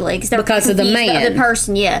completely Because of the man. the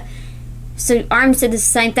person, yeah. So Arm said the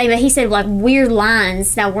same thing, but he said like weird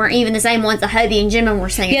lines that weren't even the same ones that Hobie and Jimin were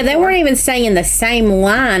saying. Yeah, they weren't even saying the same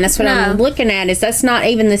line. That's what I'm looking at. That's not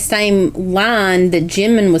even the same line that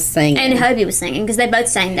Jimin was singing. And Hobie was singing because they both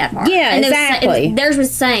sang that part. Yeah, and exactly. Theirs was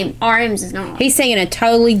the same. RM's is not. He's singing a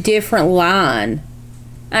totally different line.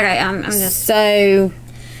 Okay, I'm just. So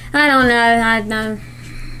I don't know. I know.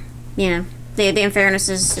 You know, the unfairness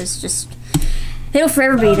is just. It'll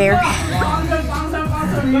forever be there.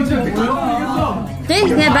 See?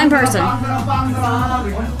 Yeah, one person.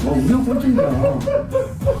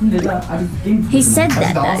 He said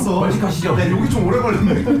that though. 멀찍 가시죠. 네, 여기 좀 오래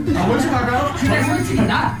걸렸네. 멀찍 갈까요?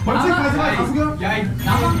 멀찍 가지 마.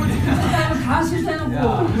 다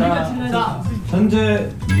실패해놓고 자, 현재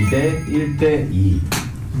 2대 1대 2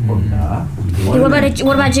 겁니다.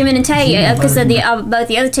 What about Jimin and Tay? Because both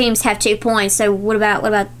the other teams have 2 points. So what about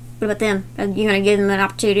them? Are you gonna give them an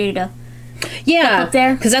opportunity to? yeah, up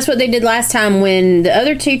there? because that's what they did last time when the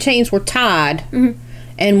other two teams were tied,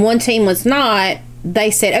 and one team was not.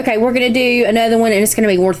 They said, okay, we're going to do another one, and it's going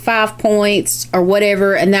to be worth 5 points or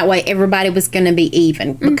whatever, and that way everybody was going to be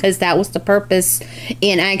even, because that was the purpose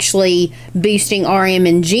in actually boosting RM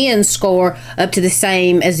and Jin's score up to the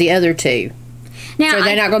same as the other two. Now, So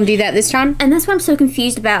they're not going to do that this time? and that's what I'm so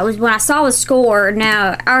confused about was when I saw the score.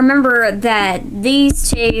 Now I remember that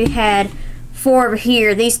these two had 4 over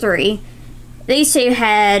here. These 3, these two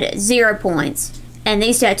had 0 points, and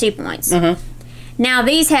these two had 2 points. Now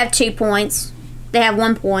these have 2 points. they have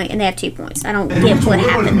 1 point and they have 2 points. I don't get what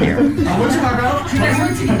happened there. 근데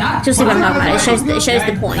솔직히 나 Just see what I'm talking about. It shows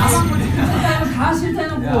the points. 다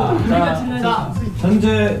실패해놓고 우리가 지내자.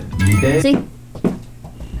 현재 2대 See,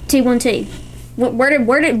 2-1-2.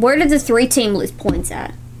 Where did the 3 team lose points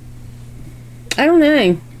at? I don't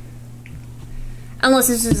know. Unless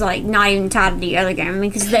this is like not even tied to the other game. I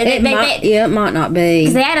mean, because It might not be.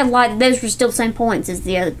 they had a lot. Those were still the same points as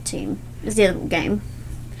the other team, as the other game.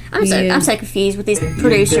 I'm so confused with these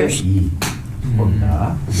producers. 2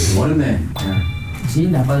 겁니다. 어렵네.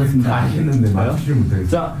 지인 나빠졌습니다. 했는데요?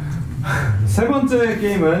 자, 세 번째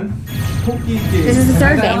게임은 토끼 게임. This is the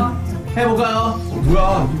third game. 해볼까요?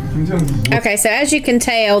 뭐야 김태형 Okay, so as you can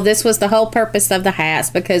tell, this was the whole purpose of the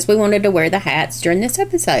hats because we wanted to wear the hats during this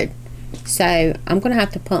episode. So I'm gonna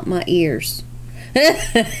have to pump my ears.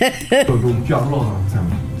 너무 귀안 올라가.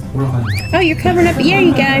 Oh, you're covering up. There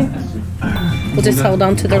you go. We'll just hold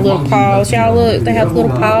on to their little paws. Y'all look, they have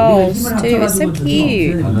little paws too. It's so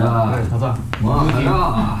cute. 가자.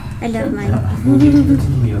 I love mine. 왜? 우리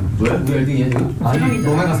 1등이야 지금? 아니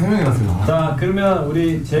너네가 3명이라서. 자, 그러면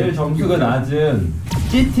우리 제일 점수가 낮은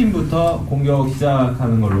C팀부터 공격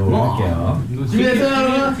시작하는 걸로 할게요. 준비됐어요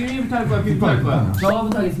여러분? 지민이부터 할 거야? 빅도 할 거야?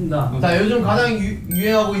 저부터 하겠습니다. 자 요즘 가장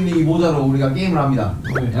유행하고 있는 이 모자로 우리가 게임을 합니다.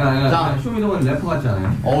 야, 자. 쇼미더머니 래퍼 같지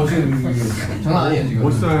않아요? 지금 장난 아니에요 지금.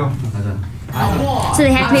 멋있어요. 가자. So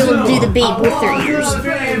they have to be able to do the beat with their ears.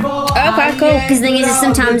 Okay, cool. Because the thing is,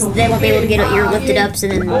 sometimes they won't be able to get an ear lifted up, so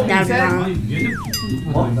then that'll be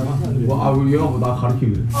wrong. 얘가 나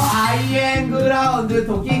가르치기래. 아이엠그라운드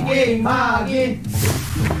토끼 게임 하기.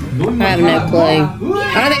 I have no clue. I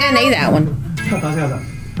don't think I knew that one. 자 다시 하자.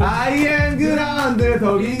 아이엠그라운드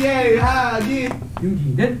토끼 게임 하기.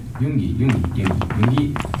 윤기.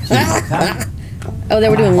 시작. Oh, they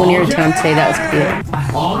were doing one ear at a time too. That was cute.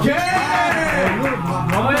 오케이.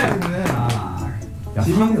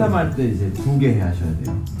 지민삼할 때 이제 2개 하셔야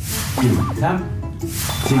돼요. 3.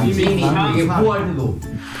 이게 구할 때도.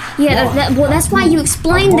 Yeah, that's why you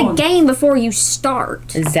explain the game before you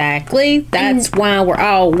start. Exactly. That's why we're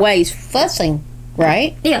always fussing,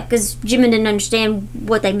 right? Yeah, because Jimin didn't understand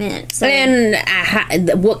what they meant. So. And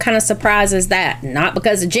what kind of surprise is that? Not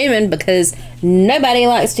because of Jimin, because nobody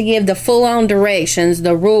likes to give the full-on directions,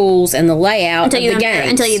 the rules, and the layout of the game.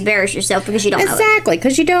 Until you embarrass yourself because you don't know it. Exactly,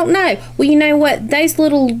 because you don't know. Well, you know what? Those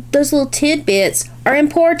little tidbits are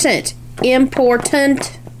important.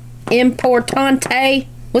 Importante.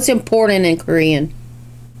 What's important in Korean?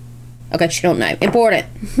 Okay, she don't know. Important.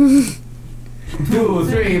 2,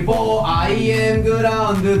 3, 4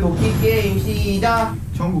 아이엠그라운드 토끼 게임 시작.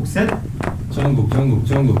 전국 셋. 전국.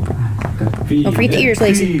 Don't forget the ears,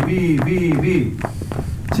 Lacey. B. Oh,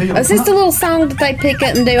 is this the little song that they pick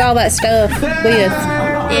up and do all that stuff with?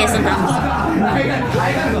 Yeah,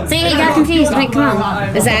 sometimes. See, you got confused. Like, come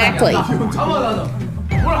on. Exactly.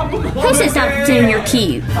 Who said stop pretending you're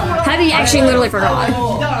cute? Have you actually literally forgot?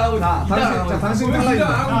 자 당신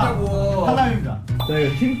탈락입니다. 자,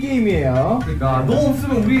 이거 팀 게임이에요. 그러니까 너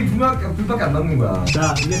없으면 우리 둘밖에 안 남는 거야.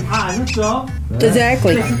 자, 이제 다 아셨죠?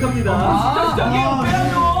 Exactly. 시작합니다.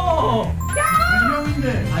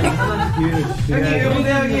 아니, 하나씩 기회를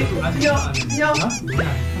주세요.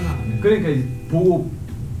 그러니까 이제 보고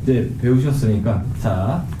이제 배우셨으니까.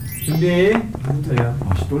 자, 준비. 누구부터요?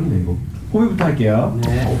 아씨 떨리네 이거. 호비부터 할게요.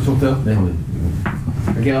 네. 저부터요? 네.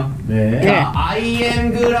 갈게요. 네. 자,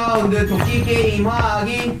 아이엠그라운드 토끼 게임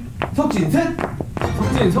하기. 석진 셋.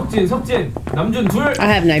 석진. 남준 둘. I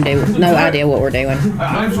have no idea what we're doing. So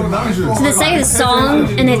they say the song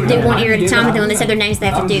and they do one ear at a time, but then when they say their names, they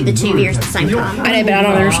have to do the 2 ears at the same time. I know, but I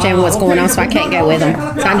don't understand what's going on, so I can't go with them.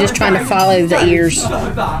 So I'm just trying to follow the ears.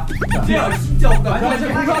 Yeah,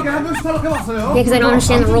 because they don't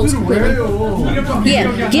understand the rules completely.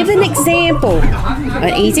 Yeah, give an example.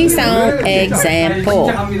 An easy song.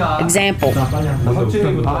 Example.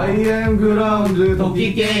 아이엠그라운드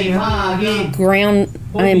토끼 게임 하기.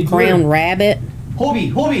 I am ground rabbit.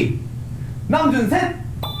 호비. 남준 셋.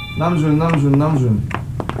 남준.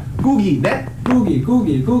 꾸기 넷. 꾸기.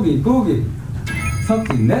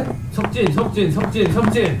 석진 넷. 석진.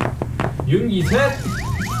 윤기 셋.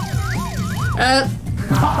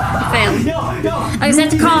 Failed. I just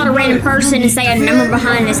have to call out a random person and say a number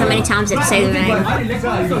behind this, how many times they have to say their name.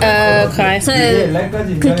 Okay. So,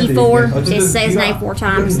 Cookie 4, he has to say his name 4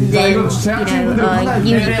 times. Then,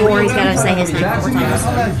 Yugi 4, he's got to say his name 4 times.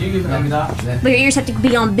 But your ears have to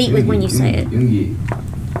be on beat with when you say it. 윤기.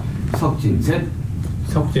 석진 셋.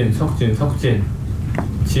 석진.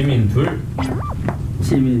 지민 둘.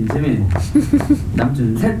 지민.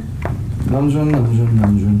 남준 셋.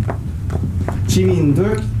 남준. 지민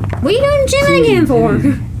둘. What are you doing Jimin again for?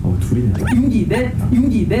 둘이네. 윤기 넷,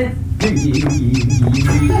 윤기 넷, 윤기.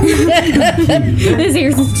 His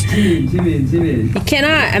ears. 지민. You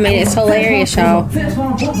cannot. I mean, it's hilarious, y'all.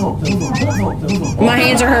 My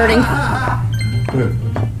hands are hurting.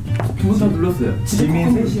 두분 다 눌렀어요.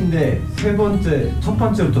 지민 셋인데 첫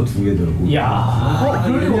번째부터 두 개 들고.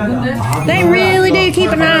 이야. They really do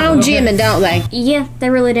keep an eye on Jimin, don't they? Yeah, they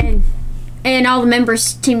really do. And all the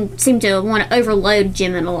members seem to want to overload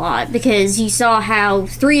Jimin a lot because you saw how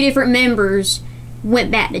 3 different members went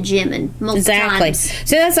back to Jimin multiple times.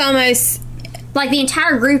 So that's almost Like the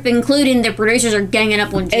entire group, including the producers, are ganging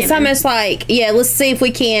up on Jimin. it's almost like, yeah, let's see if we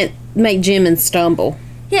can't make Jimin stumble.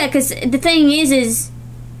 Yeah, because the thing is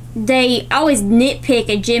they always nitpick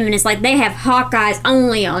at Jimin. It's like they have Hawkeyes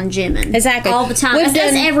only on Jimin. Exactly. All the time. We've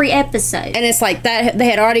That's done- every episode. And it's like that they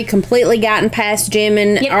had already completely gotten past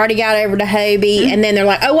Jimin, Yep. already got over to Hobie, and then they're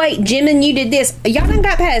like, oh wait, Jimin, you did this. Y'all done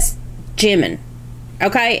got past Jimin.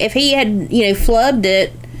 Okay? If he had, flubbed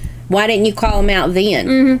it, why didn't you call him out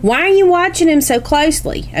then? Why are you watching him so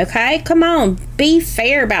closely? Okay? Come on. Be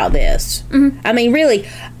fair about this. I mean, really,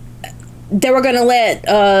 they were going to let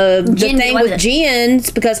the Jin thing get away with with it.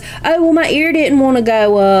 Jin's because, oh, well, my ear didn't want to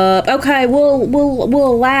go up. Okay, we'll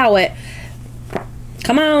allow it.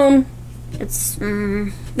 Come on. It's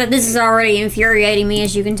but this is already infuriating me,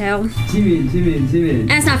 as you can tell. 지민.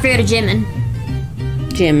 That's not fair to Jimin.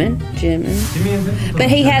 Jimin. But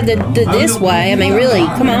he had the this way. I mean, really,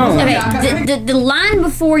 come on. Okay, the line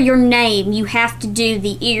before your name, you have to do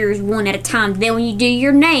the ears one at a time. Then when you do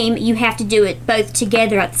your name, you have to do it both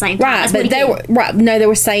together at the same time. Right, That's but what he they did. were right. No, they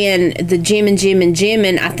were saying the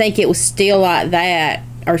Jimin. I think it was still like that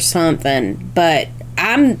or something. But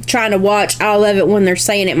I'm trying to watch all of it when they're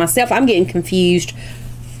saying it myself. I'm getting confused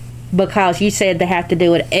because you said they have to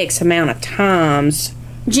do it X amount of times.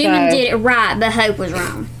 Jimin So- did it right, but Hope was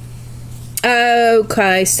wrong.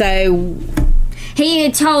 Okay, so He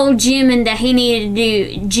had told Jimin that he needed to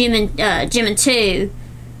do Jimin 2.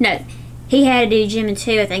 No, he had to do Jimin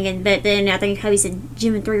 2, I think, but then I think Hobie said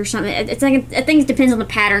Jimin 3 or something. I think it depends on the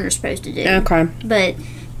pattern they're supposed to do. okay. But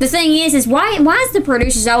the thing is why is the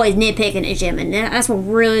producers always nitpicking at Jimin? That's what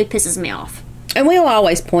really pisses me off. And we'll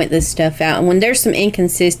always point this stuff out. And when there's some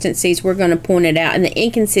inconsistencies, we're going to point it out. And the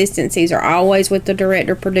inconsistencies are always with the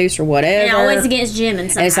director, producer, whatever. And always against Jimin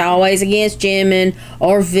somehow. It's always against Jimin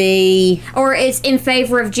or V. Or it's in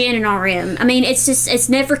favor of Jin and RM. I mean, it's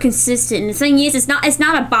never consistent. And the thing is, it's not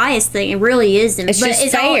a bias thing. It really isn't. It's but just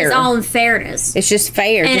it's fair. all in fairness. It's just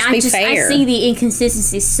fair. And Just be fair. I see the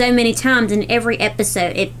inconsistencies so many times in every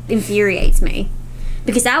episode. It infuriates me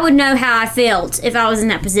because I would know how I felt if I was in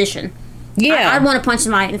that position. Yeah. I'd want to punch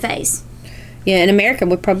somebody in the face. Yeah, in America,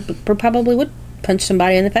 we probably would punch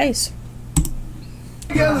somebody in the face.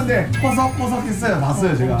 얘기하는데 뽀석뽀석했어요.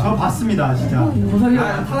 봤어요 저 제가. 봤습니다 진짜.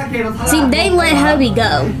 See, they let Hobie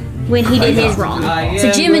go when he did his wrong. So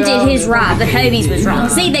Jimin did his right, but Hobie's was wrong.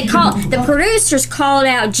 See, the producers called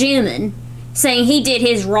out Jimin, saying he did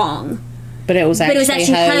his wrong, But it was but actually, it was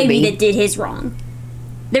actually Hobie Hobie. that did his wrong.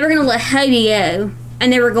 They were going to let Hobie go,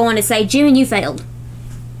 and they were going to say, Jimin, you failed.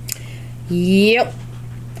 Yep.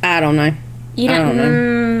 I don't know. You I don't know.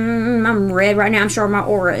 I'm red right now. I'm sure my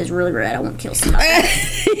aura is really red. I want to kill somebody.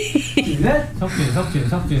 넷.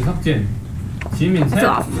 석진. 지민 It's 셋.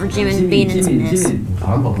 awful for Jimin being in this mess.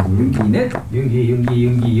 잘한다. 윤기 넷. 윤기.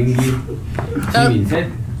 지민 셋.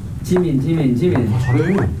 지민.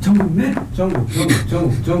 잘해. 정국 넷. 정국.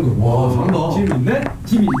 와 잘한다. 지민 넷.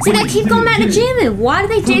 지민. See, they keep going back to Jimin. Why do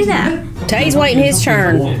they do that? Tay's waiting his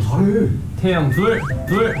turn. 와 잘해. 태영 둘.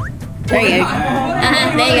 There you go.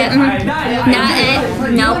 There you go.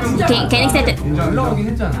 No, can't accept it. 올라오긴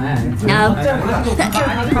했잖아. No.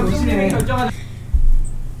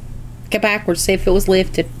 Go backwards, see if it was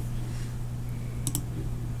lifted.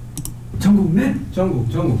 정국 넷.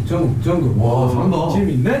 정국. 와 잘한다.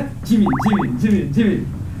 지민 넷. 지민.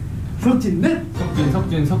 석진 넷. 석진.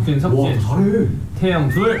 와 잘해. 태영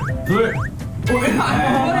둘. 머리.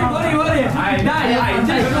 나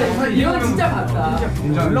이제 이거 진짜 봤다.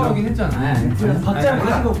 올라오긴 했잖아. 박자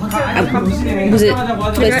Was it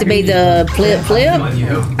supposed to be the flip?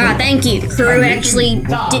 Thank you. Crew actually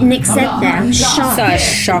didn't accept that. I'm shocked. So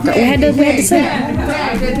shocker. We had to say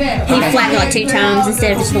it. He flagged like 2 times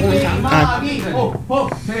instead of just the 1 time.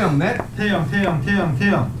 태영 넷. 태영. 태영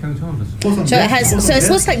처음 봤어. So it has. So it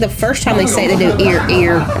looks like the first time they say they do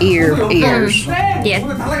ears. Yeah.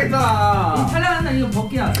 달라겠잖아.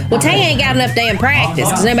 Well, Tay ain't got enough damn practice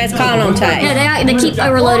because nobody's calling on Tay. No, they keep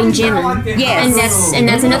overloading Jimin. Yes. And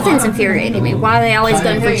that's enough that's infuriating me. Why are they always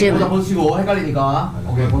going for Jimin? 보시고 헷갈리니까.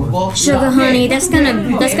 오케이, 보고. Sugar honey, that's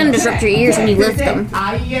gonna disrupt your ears when you lift them.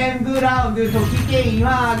 I am 그라운드 도끼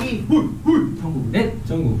게임하기. 넷.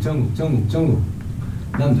 정국.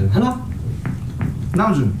 남준 하나.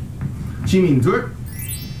 남준 지민 둘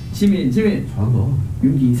지민. 잘한다.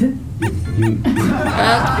 윤기 셋.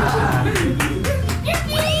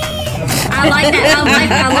 I like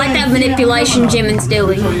that manipulation Jimin's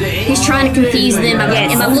doing. He's trying to confuse them by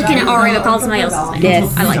looking at Ari and calling somebody else's name.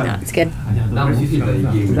 Yes. I like that. It's good. 나할수 있다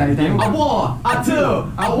이게. A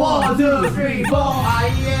two, 1, 2, 3, 4.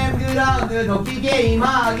 I am 그라운드 도끼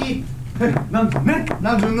게임하기. 남준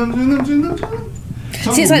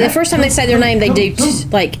See, it's like the first time they say their name, they do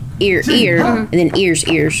like ear, and then ears.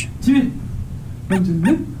 지민. 남준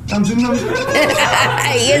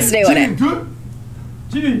He is doing it. 둘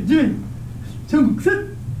지민. 정국 셋.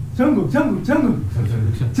 정국.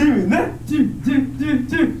 지민 넷.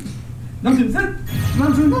 지민. 남준 셋.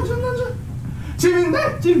 남준 지민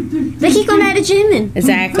넷 They keep going at Jimin.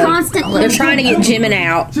 Exactly. Constantly. They're trying to get Jimin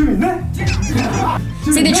out. 지민 넷.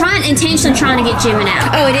 See, they're intentionally trying to get Jimin out.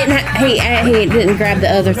 Oh, he didn't grab the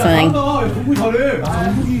other thing.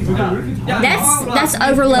 That's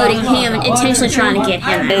overloading him and intentionally trying to get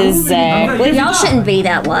him out. Exactly. Y'all shouldn't be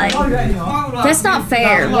that way. That's not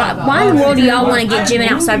fair. Why in the world do y'all want to get Jimin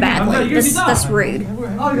out so badly? That's rude.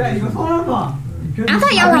 I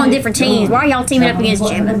thought y'all were on different teams. Why are y'all teaming up against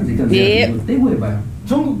Jimin? Yep. 떼고해봐요.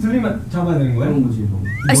 전국 들리면 잡아야 되는 거야?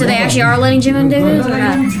 Oh, so they actually are letting Jimin do this? Or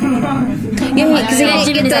not? Yeah, because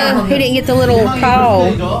he didn't get the little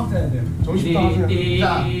call. No,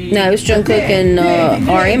 it's Jungkook and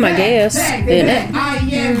RM, I guess, isn't it? I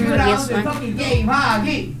am 그라운드 도끼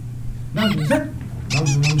게임하기. 남준 셋.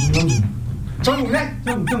 남준. 정국 넷.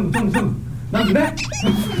 정국. 남준 넷.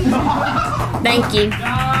 Thank you.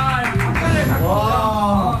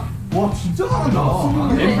 와 진짜 잘한다.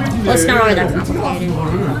 Well, it's not really that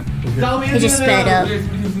complicated. He just sped up.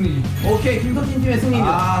 오케이, 김석진 팀의 승리.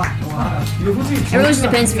 It really just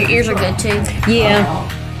depends if your ears are good too. Yeah.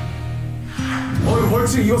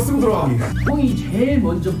 벌칙 이거 쓰고 들어가기. 형이 제일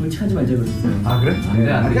먼저 벌칙하지 말자 그랬어요. 아 그래?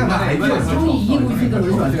 안 돼. 나 아이디어였어. 형이 이기고 있으니까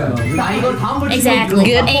그러지 마세요. 나 이걸 다음 벌칙. Exactly.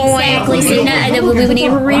 Good point. Exactly. See, no, we need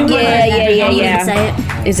to read Yeah. say it.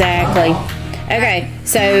 Exactly. Okay,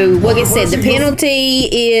 so like I said, the penalty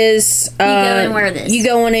is You go and wear this. You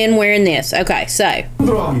going in wearing this. Okay, so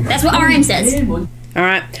That's what RM says. all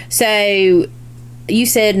right. So you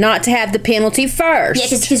said not to have the penalty first. Yeah,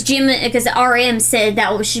 because RM said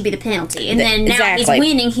that should be the penalty, and then now Exactly. he's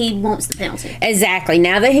winning. He wants the penalty. Exactly.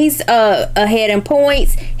 Now that he's ahead in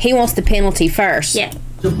points, he wants the penalty first. Yeah.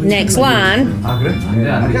 Next line. 아 그래?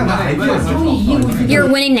 나 아이디어였어. You're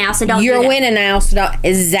winning now, so don't. You're do that. winning now, so don't.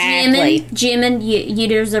 Exactly. Jimin, you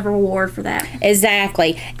deserve a reward for that.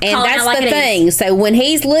 Exactly. And Call it that's out like the it thing. So when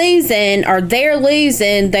he's losing or they're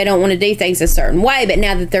losing, they don't want to do things a certain way. But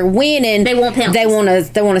now that they're winning, They want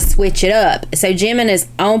penalties. They want to switch it up. So Jimin is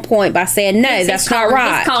on point by saying no, that's not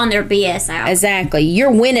right. He's calling their BS out. Exactly.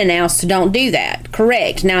 You're winning now, so don't do that.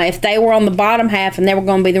 Correct. Now, if they were on the bottom half and they were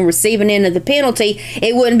going to be the receiving end of the penalty,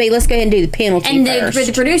 it wouldn't be, let's go ahead and do the penalty And first.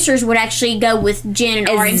 the producers would actually go with Jen and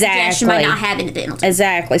Ari's suggestion by not having the penalty.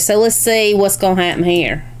 Exactly. So let's see what's going to happen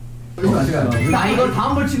here. 나 이걸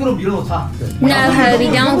다음 벌칙으로 밀어놓자. No,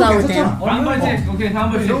 Hobie, don't go with them. 다음 벌칙. 오케이,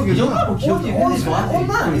 다음 벌칙. 이 정도면 뭐 귀엽지. 팬이 좋아하지.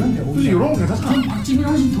 솔직히 이런 거 괜찮아. 박지민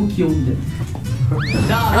훨씬 더 귀여운데.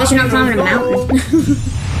 At least you're not climbing a mountain.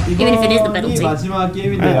 Even if it is the penalty. 마지막 All right,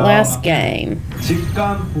 게임인데요. last game.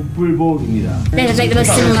 직감 복불복입니다. They have to take the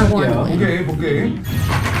most similar one to win. 볼게.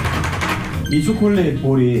 이 초콜릿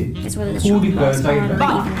볼이 That's whether the 소울일까요, chocolate's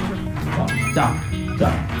짝일까요? 짝.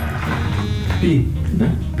 B.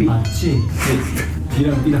 B. C.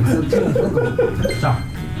 B랑 짝.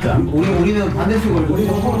 우리는 반대쪽을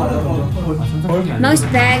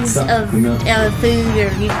Most bags of food are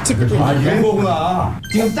typically 아 이런 eaten. 거구나.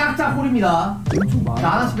 지금 짝짝 홀입니다. 자,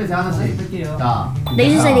 하나씩 빼세요, 하나씩. 자, They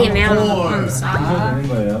just say the amount on the side. 되는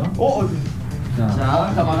거예요. 자,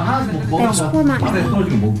 맞아. 하나씩 먹어보자. Pour mine. 앞에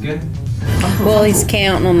떨어지게 먹게. Well, he's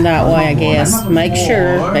counting them that way, I guess. Make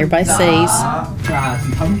sure everybody sees. 자,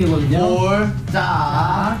 지금 5개거든요. 볼,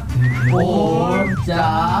 짝, 볼,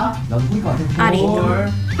 짝. 나도 홀릴 것 같아. 아니.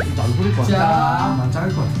 볼, 나도 보릴 것 같아. 난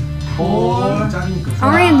작을 것 같아. 볼, 짝이니까.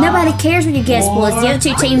 RM, nobody cares what your guess was. The other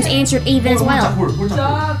two teams answered even as well.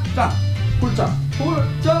 홀짝.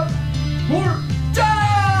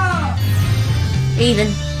 Even.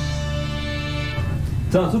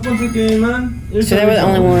 자, 첫 번째 게임은 So they were the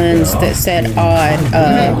only ones that said odd.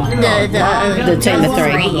 The two and the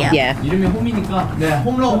three. Yeah. 이름이 홈이니까. 네,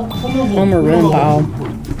 Homer Room Ball.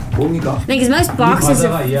 뭡니까? Because most boxes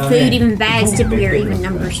of food, even bags, typically are even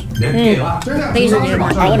numbers. They usually do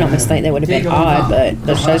I would almost think they would have been odd, but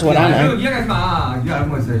that shows what I know. 이해하지 마. 이해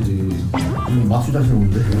알고 있어야지. 맛수 자신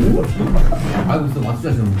없는데? 알고 있어, 맛수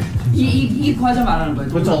자신 없는데. 이 과자 말하는 거지.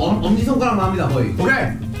 그렇죠, 엄지손가락만 합니다, 거의. 오케이.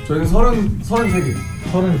 저희는 33개.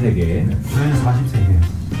 33개. 저희는 43개.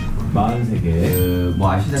 43개.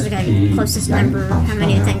 뭐 It's like 아시다시피 closest number. How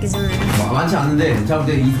many you think is in there? 많지 않은데 제가 볼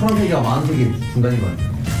때 이 33개가 43개 중간인 것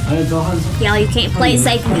같아요. 아니 저한 Yeah, you can't play it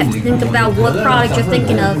safe. You have to think about what product you're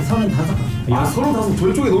thinking of. 35. 아, 35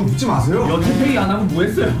 저희 쪽에 너무 붙지 마세요. 여태 페이 안 하면 뭐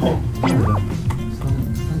했어요?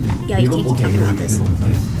 Yeah, you can't keep talking about this.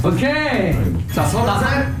 오케이. 자,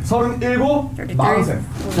 33, 37, 43.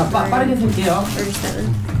 자 빠르게 셀게요.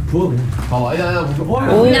 37. 야야 무슨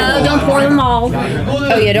Ooh. No, don't pour them all.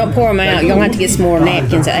 Oh yeah, don't pour them out. You're gonna have to get some more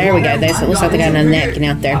napkins. There we go. It looks like they got another napkin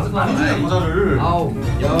out there. 과자를. 아우.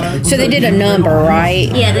 So they did a number,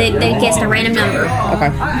 right? Yeah, they guessed a random number.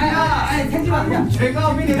 Okay.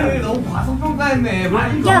 제가 미니를 너무 과소평가했네.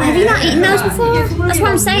 Yeah, have you not eaten those before? That's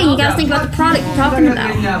what I'm saying. You gotta think about the product you're talking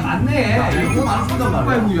about. 야 맞네. 이거 많습니다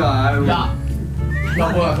말이야. 야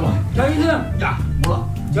뭐야 잠깐. 저희는 야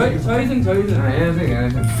뭐야. 저희승.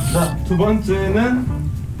 얘승. 자, 두 번째는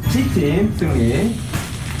G팀 승리.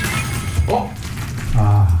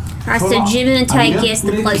 Alright, so Jim and Tay guessed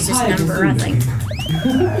the closest number, I think.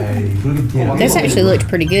 This actually looked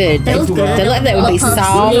pretty good. They look good. They look like they would be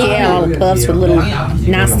soft. Yeah, all the puffs with little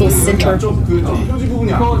nice little center. 표지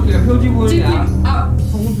부분이야. 표지 부분이야. 아,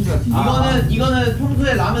 성분 표지 같은. 이거는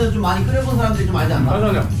평소에 라면을 좀 많이 끓여본 사람들이 좀 알지 않나?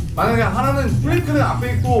 잠깐만요. 만약에 하나는 플레이크는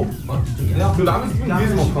앞에 있고 그 라면 스푼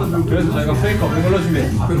위에서 먹습니다. 그래서 저희가 페이크 없는 걸로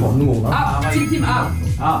준비했습니다. 앞에 없는 거구나. G팀 앞.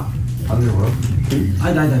 다른 거요?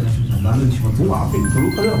 아니 라면 집어. 뭔가 앞에 별로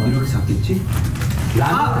카지 않아. 이렇게 잡겠지?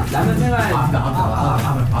 라면 생활.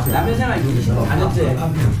 라면 생활 이거 4년째.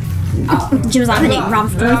 Jim's like, I've been eating ramen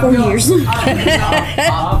for 24 years. Well,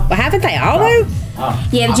 haven't they all though?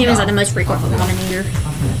 Yeah, but Jim is like the most frequent ramen eater.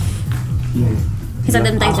 He's like,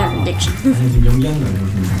 them things are an addiction.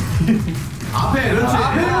 앞에 그렇지.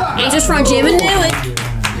 And just from Jim and knew it.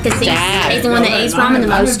 Because he's the one that eats ramen the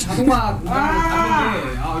most. 자동화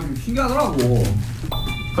신기하더라고.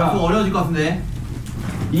 좀 어려워질 것 같은데.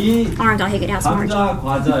 이 Orange, I'll hit it out some orange. 감자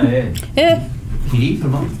과자의 Yeah. 길이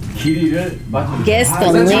설마? 길이를 맞춰주세요. Guess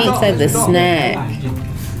the length of the snack.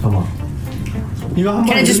 잠깐만.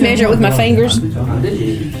 Can I just measure it with my fingers?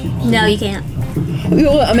 No, you can't.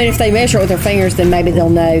 Well, I mean, if they measure it with their fingers, then maybe they'll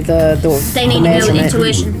know the They need to know with measurement.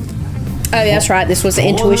 intuition. Oh, yeah, that's right. This was an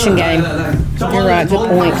intuition game. You're right. Good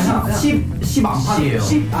point. 10 안팎이에요.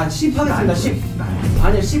 10 하겠습니다. 10.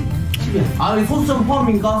 아니요 10이야. 아 여기 소수점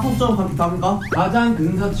포함인가? 소수점 합니까? 가장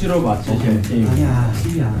근사치로 맞추신 팀. 아니야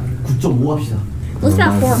 10이야. 9.5 합시다. Looks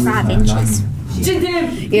about 4 or 5 inches.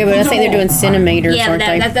 Yeah, but I think they're doing centimeters, Yeah, aren't but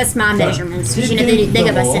they? that's my measurements. You know, they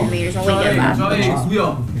go by centimeters, while we go by. 저희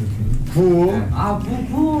 9요. 9.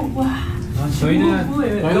 저희는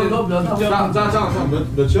몇이요?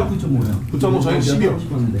 9.5요. 9.5 저희는 10이요.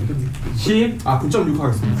 10. 9.6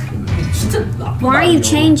 하겠습니다. Why are you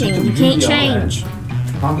changing? You can't change.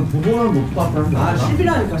 방금 부분을 못 봤다는 거.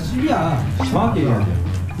 10이라니까 10이야. 정확히 얘기하세요.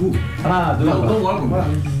 9. 하나, 둘,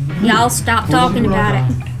 Y'all stop talking about it.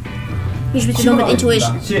 You should be going with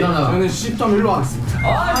intuition. 저희는 10.1로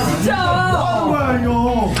하겠습니다. 진짜. 뭐야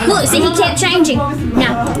이거? Look, see, he kept changing.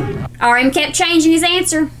 Now, RM kept changing his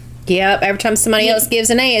answer. Yep. Every time somebody else gives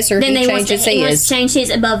an answer, Then he they wants changes to his. change his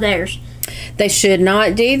above theirs. They should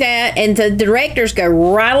not do that, and the directors go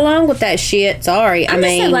right along with that shit. Sorry, I'm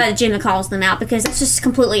just so mean, glad that Jimmy calls them out because it's just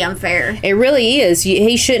completely unfair. it really is.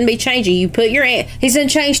 He shouldn't be changing. You put your he's done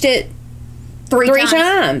changed it three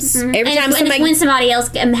times. Mhm. Every And time it's somebody. when somebody else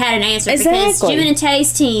had an answer because Exactly. Jimmy and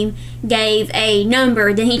Tay's team gave a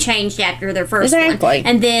number, then he changed after their first Exactly. one,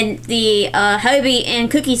 and then the Hobie and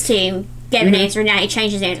Cookie's team gave an answer. Now he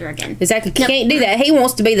changed his answer again. Exactly. Nope. Can't do that. He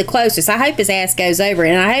wants to be the closest. I hope his ass goes over,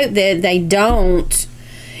 and I hope that they don't.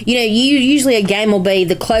 You know, usually a game will be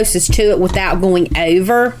the closest to it without going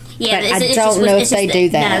over. Yeah, but it's I just- don't know if it's they just do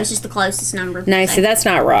No, that. it's just the closest number. No, see, that's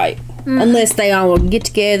not right. Unless they all get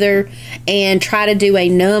together and try to do a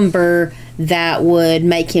number that would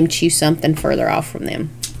make him choose something further off from them.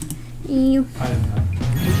 You.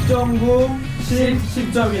 9.9, 10,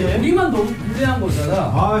 10.1. 우리만 너무 불리한 거잖아.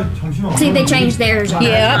 아 잠시만. See, they changed theirs.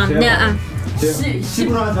 Yeah. No.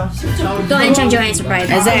 10으로 하자. Go ahead and change your answer, babe.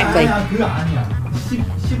 Exactly. 그거 아니야.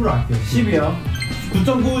 10으로 할게요. 10이요.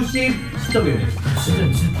 9.9, 10, 10.1. 진짜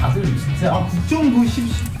다들 진짜. 아, 9.9, 10.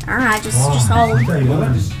 Alright, just hold. 진짜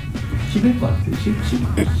이거는 10일 것 같아. 10.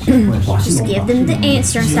 Just give them the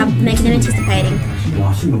answer and stop making them anticipating.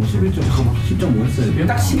 와, 10 너무 11점. 잠깐만, 10점 했어요. 이거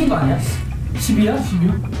딱 10인 거 아니야? 10이야?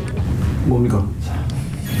 10이야? 뭡니까?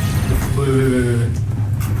 왜?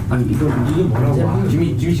 아니, 이게 뭐라고?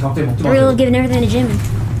 지미 씨 갑자기 먹지 They're really giving everything to Jimin.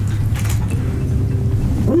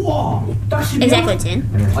 우와! 딱 10이야? Exactly 10.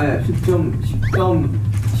 아니,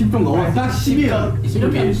 10점 넘었어. 딱 10이야.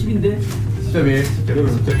 10인데? 10.1.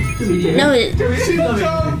 10점이에요? No, it's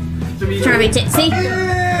 10.1. trying to be 10. See?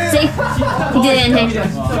 See? You did it in here.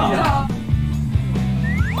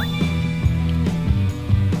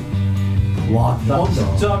 와,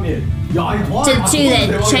 10.1. 야, 이거 To the two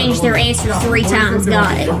that changed their answer 3 times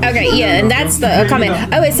got it. Okay, yeah, and that's the comment.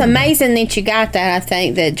 Oh, it's amazing that you got that, I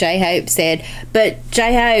think, that J-Hope said. But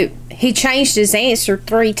J-Hope, he changed his answer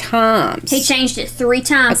 3 times. He changed it 3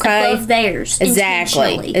 times Okay. above theirs.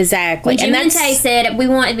 Exactly, intentionally. exactly. When Jimin and Tay said we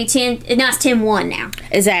want it to be 10, now it's 10-1 now.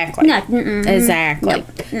 Exactly. No, mm-mm. Exactly.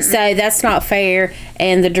 No. So that's not fair.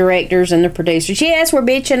 And the directors and the producers. Yes, we're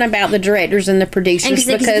bitching about the directors and the producers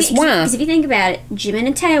because why? Because if you think about it, Jimin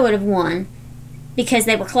and Tay would have won because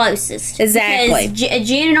they were closest. Exactly. Because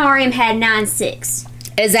Jin and RM had 9-6.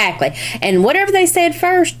 Exactly. And whatever they said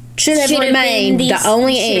first should have remained the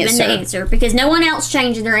only answer. Because no one else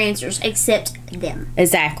changed their answers except them.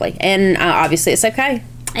 Exactly. And obviously it's okay.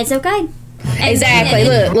 It's okay. Exactly.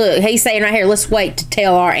 Look, he's saying right here, let's wait to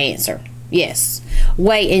tell our answer. Yes.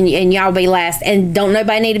 Wait and y'all be last. And don't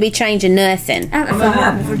nobody need to be changing nothing. I feel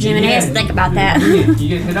horrible for Jimin. He has to think about that.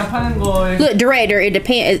 이게 대답하는 거에 Look, director,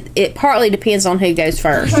 it partly depends on who goes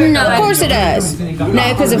first. No, Of course it does.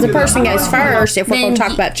 No, because if the person goes first, if we're going Then to talk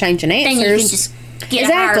you- about changing Then you can answers. just get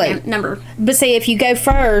Exactly. a higher number. But see, if you go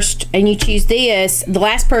first and you choose this, the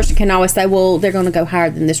last person can always say, well, they're going to go higher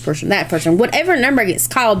than this person, that person. Whatever number gets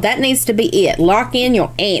called, that needs to be it. Lock in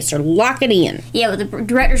your answer. Lock it in. Yeah, but the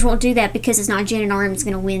directors won't do that because it's not Jin and RM that's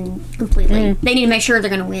going to win completely. They need to make sure they're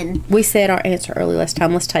going to win. We said our answer early last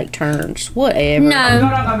time. Let's take turns. Whatever. No,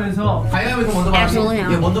 따라가면서 가위바위보에서 먼저 말하는 Absolutely 게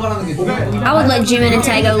not. 얘 먼저 말하는 게 좋아. I would let Jimin and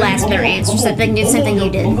Tay go last with their answers so they can do the same thing you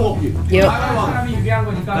did. Yep. 사람이 유리한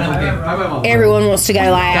거니까 가위바위보. Everyone wants to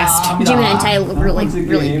go last. Jimin and Tay look really,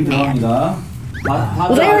 really mad. Well,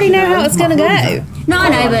 they already know how it's going to go. No, I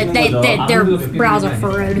know, but their brows are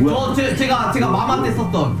furrowed. 제가 마마 때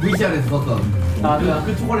썼던 VCR에서 썼던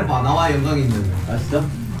그 초콜릿 바 나와 영광이 있는. 아, 진짜?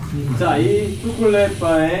 자, 이 초콜릿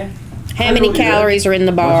바에 How many calories are in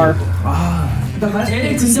the bar?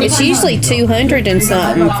 It's usually 200 and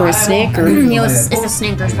something for a Snicker. It's a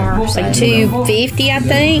Snickers bar. So Like 250, I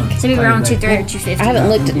think. maybe around 230 or 250. I haven't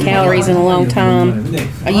looked at calories in a long time.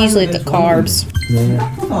 I usually look at carbs.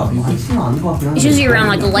 It's usually around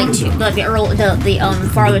like the late two, like the early, the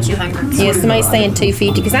farther 200s. Yeah, somebody's saying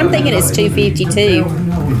 250 because I'm thinking it's 250 too.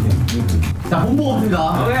 자 홍보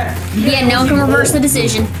없습니다. Yeah, no one can reverse the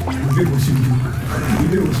decision.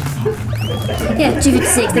 Yeah,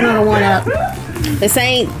 256. They're gonna one up. This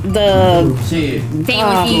ain't the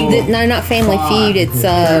Family Feud. no, not Family Feud. It's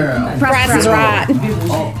Price is Right.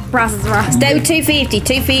 Price is Right. Stay with 250.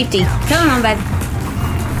 250. Come on, baby.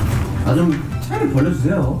 좀 차를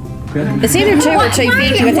벌려주세요. It's either 2 or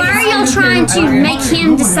 250. but Why are y'all trying to make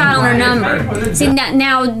him decide on a number? See,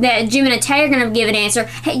 now that Jimin and Tay are gonna give an answer.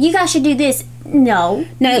 Hey, you guys should do this. No,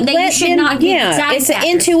 No, you let should them, not give yeah, deciding it's an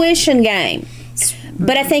factors. intuition game.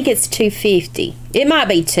 But I think it's 250. It might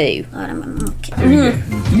be 2.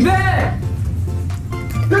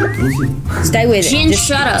 Stay with it. Jin, Just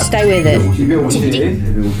shut up. Stay with it.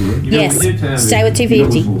 250. Yes. Stay with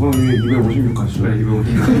 250.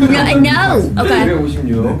 No. Okay.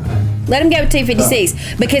 256. Let him go with 256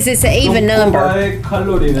 because it's an even number. 초코바의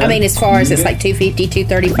칼로리는 I mean, as far as it's like 250,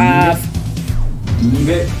 235.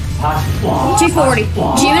 240. 240.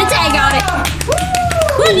 Jimin and Tay got it.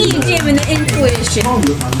 Look at you, Jimin, the intuition.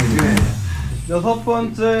 여섯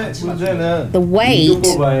번째 문제는 The weight.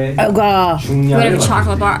 초코바의 Oh, gosh. We have a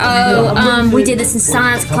chocolate bar. Oh, we did this in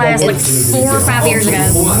science class like 4 or 5 years ago.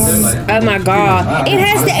 Oh, my God. It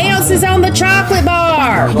has the ounces on the chocolate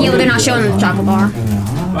bar. Yeah, well, they're not showing them the chocolate bar.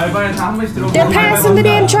 말발에 다 한 번씩 들어가. They're passing the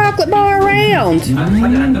damn chocolate bar around.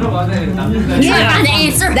 사진 안 들어가네. 남들 Yeah. Find the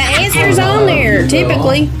answer. The answer's on there,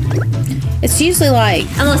 typically. It's usually like,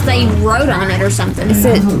 Unless they wrote on it or something.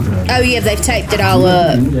 oh yeah, they've taped it all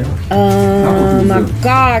up. Oh my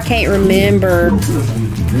God, I can't remember. I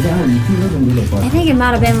think it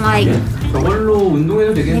might have been like 저걸로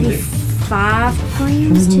운동해도 maybe 되겠는데. 5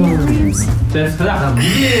 grams, 2 grams. 자, 가자.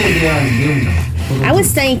 문제에 대한 내용. I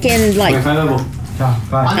was thinking like, 가위바위보.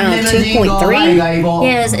 안 내면 진 거 2.3? 가위가위보.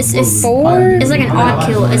 Yeah, it's 4? It's like an odd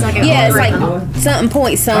kill. It's like a Yeah, it's like number. something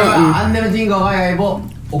point something. 안 내면 진 거 가위가위보.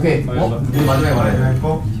 오케이. 우리 마지막에 말해.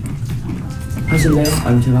 하실래요?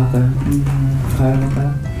 아니면 제가 할까요?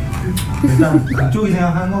 할까요? 일단 그쪽이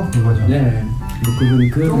생각하는 거 그거죠. 네. 그분이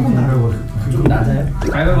조금 다르고 좀 낮아요?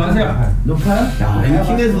 가위바위보 하세요. 높아요? 야, 이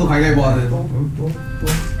팀에서도 가위가위보 하네.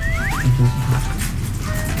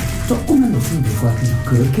 조금만 높으면 될 것 같아서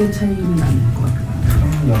그렇게 차이는 안 날 것 같아요.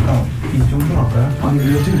 약간 이 정도 할까요? 아니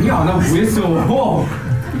요즘 우리 안 하고 뭐했어?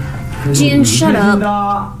 Jin, shut up.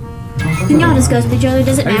 Y'all discuss with each other.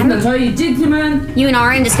 Does it 알겠습니다. matter? 저희 G팀은 You and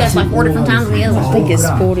RM discussed like 4 different times with the I other. think it's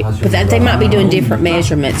 40, but they might be doing different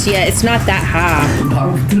measurements. Yeah, it's not that high.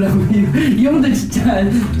 바로 붙으려고 이 형들 진짜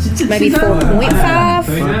Maybe 4.5?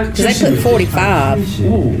 Because they put 45.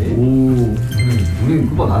 오. 우리는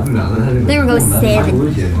그거 나중에 안 하는 They were going 7.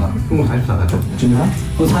 그럼 44 가죠. 준이가?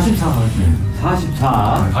 그거 44 가지고.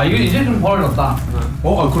 44. 아 이제 좀 벌어졌다.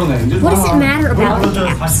 그러네. 이제 What does it matter about the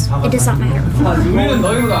apps? It does not matter. 우리는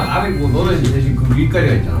너희보다 아래고 너는 대신 그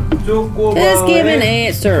윗가리가 있잖아. Just give an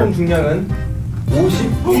answer. 총 중량은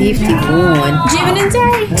 51. Jimin and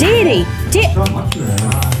Tay. Did he?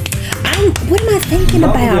 What am I thinking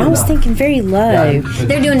about? I was thinking very low.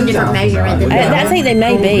 They're doing a different measurement than I think they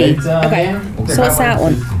may be. Okay, so what's that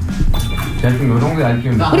one? 제가 지금 요 정도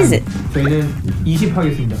알게요. What is it? 저희는 20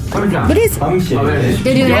 하겠습니다. What is it?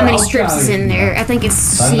 They're doing how many strips is in there. I think it's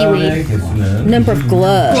seaweed. 개수는 Number of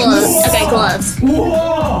gloves. Gloves. Okay, gloves.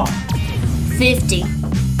 우와! 50.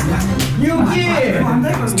 윤기!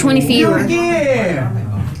 It's 20 fewer.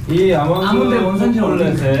 이 아몬드 원산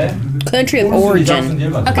초콜릿의 Country of origin.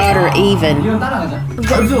 Odd or even. 이건 따라가자.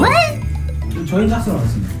 What? 저희 짝수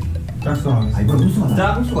나왔습니다. 짝수. 아 이건 홀수가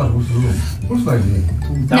나. 홀수가 홀수가지.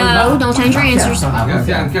 No, don't change your answers. 그냥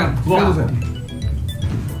해보세요.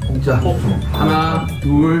 공짜. 하나,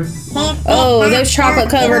 둘, Oh, those chocolate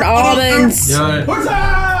covered almonds. 열,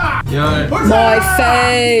 열. My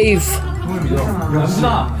fave.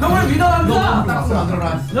 남준아, 형을 믿어 남준아.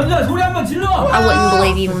 남준아 소리 한번 질러. I wouldn't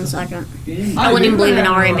believe you 1 second. I wouldn't even believe in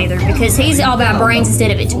RM either because he's all about brains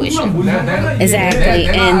instead of intuition. Exactly,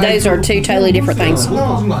 and those are two totally different things.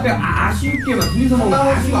 아쉽게만 둘이서 먹는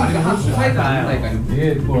아쉬운 사이가 아니라니까요.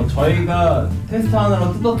 이게 뭐 저희가 테스트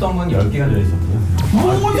하나로 뜯었던 건 10개가 들어있었고요.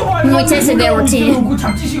 When we tested, there were 10. 그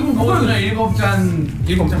잡지식은 그거는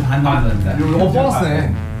 7잔 반 나왔는데. 이거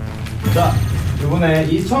보너스네. 자, 이번에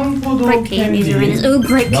이 청포도 Grape candies are in this. Ooh,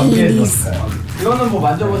 grape 몇 개 candies. 들었어요? 이거는 뭐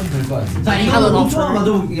만져보시면 될 것 같아요. 자, I 이거 love all 5초만 fruit.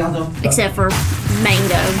 만져보기 하죠. Except for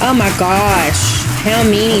mango. Oh my gosh, how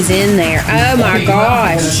many's in there? Oh my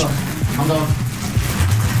gosh. 감사합니다.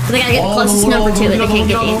 But they gotta get the closest number to it. They can't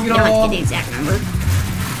get the, you don't have to get the exact number.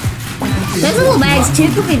 Those little bags,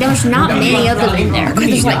 typically there's not many of them in there.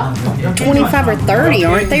 There's like 25 or 30,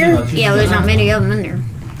 aren't there? Yeah, there's not many of them in there.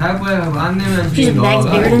 다이어트에 안 내면 She's the bag's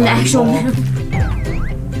bigger than the actual amount.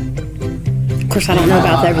 Of course, I don't know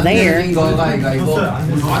about over there. 이거 가위가위보.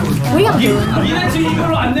 What are y'all doing? 니네 지금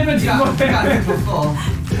이걸로 안 내면 지금 가위가위보.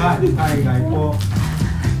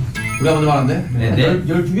 우리가 먼저 말한대? 네.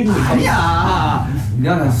 12개 정도 아니야.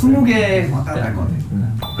 내가 한 20개 가까이 할것 같아.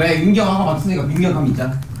 그래, 윤경 아까 맞추니까 윤경 감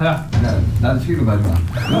있자. 가자. 나도 책임도 가져가.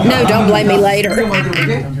 No, don't blame me later. 윤경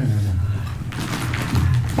만져볼게.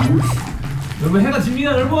 여러분 해가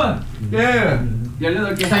집니다 여러분. 예.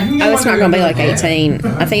 18개. 자, 윤경 Oh, it's not gonna be like 18.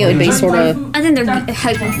 I think it would be sort of. I think they're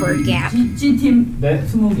hoping for a gap. G팀 네,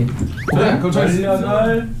 20개. 그래, 그럼 저희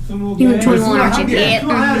 18, You 20개. 21 aren't you? Yeah.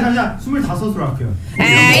 잠시만 25으로 할게요.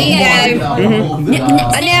 There you go.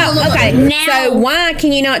 Now, okay. Now- So why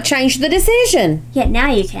can you not change the decision? Yeah,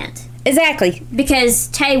 now you can't. Exactly. Because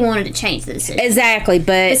Tay wanted to change this. Exactly.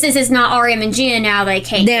 But But since it's not RM and Jen, now they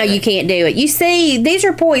can't. now do you it. can't do it. You see, these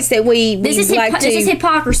are points that we This is like to. this is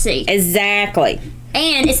hypocrisy, Exactly.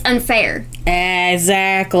 and it's unfair.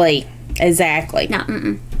 Exactly. Exactly. No,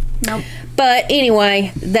 nope. But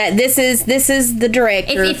anyway, this is the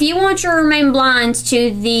director. If you want to remain blind to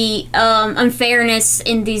the unfairness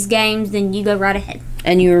in these games, then you go right ahead.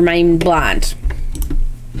 and you remain blind.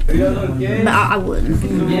 18개, But I wouldn't.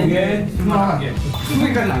 20개, 20개.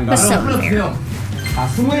 20개까지 안 가. That's so unfair. 아,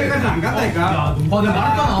 20개까지 안 간다니까? 내가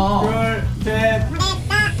말했잖아. 둘, 셋.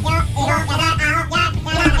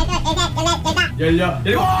 열려.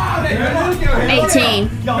 18.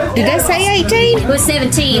 Did they say 18? It was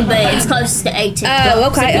 17, but it's close to 18. Oh,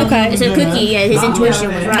 okay, okay. So Cookie, his intuition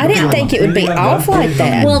was right. I didn't think it would be off like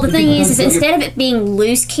that. Well, the thing is instead of it being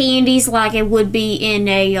loose candies like it would be in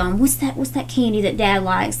a what's that candy that Dad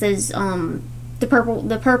likes? Those the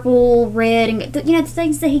purple, red, and you know the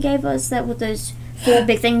things that he gave us that with those 4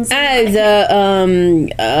 big things.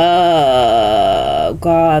 Oh,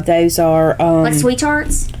 God, those are Like sweet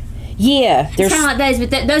tarts. Yeah, It's there's kind of like those,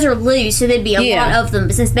 but those are loose, so there'd be a Yeah. lot of them.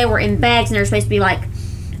 But since they were in bags and they're supposed to be like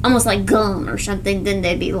almost like gum or something, then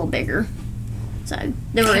they'd be a little bigger. So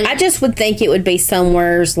there were. I just would think it would be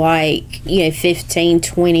somewheres like, 15,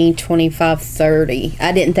 20, 25, 30.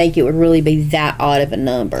 I didn't think it would really be that odd of a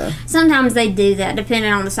number. Sometimes they do that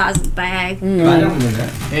depending on the size of the bag.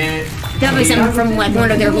 예. That'd be something from like one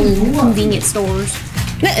of their little convenience stores.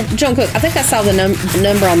 Jungkook, I think I saw the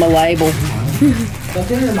number on the label.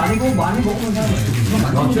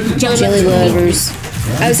 Jelly lovers.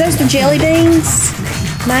 Oh, is those the jelly beans?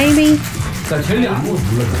 Maybe. 나 젤리 안 먹어서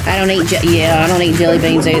몰라. I don't eat I don't eat jelly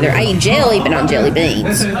beans either. I eat jelly, but not jelly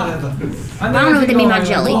beans. I don't know what they mean by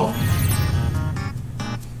jelly.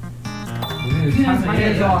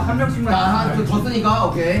 방에서 한 명씩만. 자, 졌으니까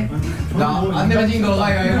오케이. 자, 안 내면 진 거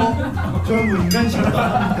가위바위보. 저는 뭐 인간처럼.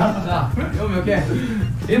 자, 이거 몇 개?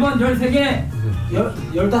 1번 13개.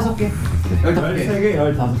 15개. 13개,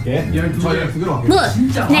 15개. 12개로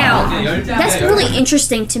Look, now 열 개. that's really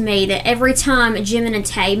interesting to me that every time Jimin and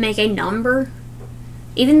Tae make a number,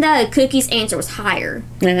 even though Cookie's answer was higher,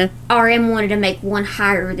 Uh-huh. RM wanted to make one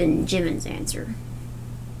higher than Jimin's answer.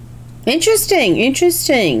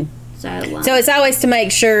 Interesting. So it's always to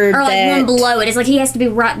make sure Or like that one below it. It's like he has to be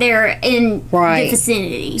right there in Right. the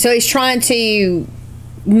vicinity. So he's trying to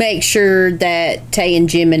make sure that Tay and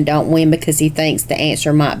Jimin don't win because he thinks the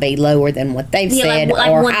answer might be lower than what they've Yeah, said like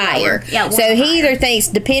or one higher. lower. Yeah, one so he higher. either thinks,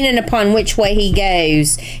 depending upon which way he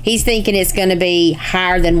goes, he's thinking it's going to be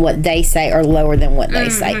higher than what they say or lower than what they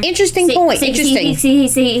say. Interesting point. Interesting.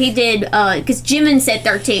 He did, because Jimin said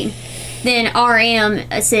 13. Then RM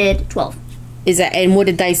said 12. Is that, and what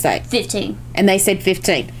did they say? 15. And they said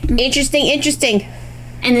 15. Interesting.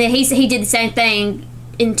 And then he did the same thing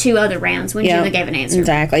in 2 other rounds when Jimin gave an answer.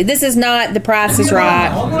 Exactly. This is not The Price is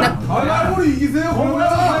Right. 가위바위보로 이기세요.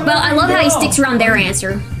 그러면. But I love how he sticks around their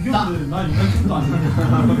answer.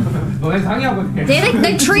 너네 상의하고 해.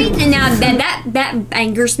 They treat, and now that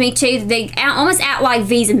angers me too. They almost act like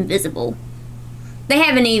V's invisible. They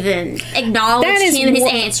haven't even acknowledged him and his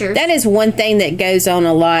answers. That is one thing that goes on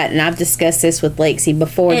a lot, and I've discussed this with Lexi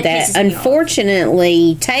before, It that pisses me off.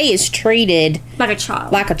 Unfortunately, Tay is treated like a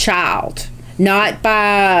child. like a child. Not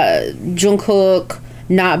by Jungkook,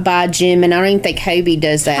 not by Jim, and I don't even think Hobie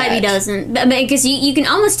does that. Hobie doesn't. I mean, because you can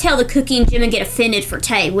almost tell the Cookie and Jimin get offended for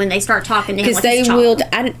Tay when they start talking to him Because like he's they a will.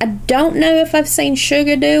 child. I don't know if I've seen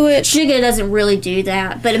Suga do it. Suga doesn't really do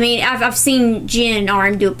that, but I mean, I've seen Jin and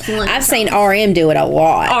RM do it plenty. I've seen RM do it a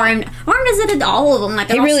lot. RM does it to all of them. Like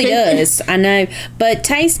He they're all really stupid. does. I know. But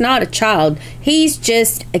Tay's not a child. He's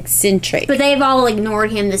just eccentric. But they've all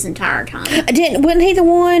ignored him this entire time. Wasn't he the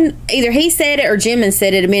one? Either he said it or Jimin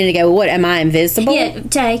said it a minute ago. What, am I invisible? Yeah,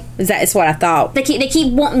 Tay. That's what I thought. They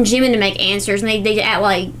keep wanting Jimin to make answers, and they act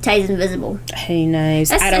like Tay's invisible. Who knows?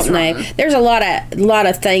 That's I don't know. wrong. There's a lot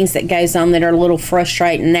of things that goes on that are a little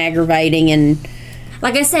frustrating and aggravating, and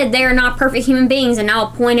Like I said, they are not perfect human beings, and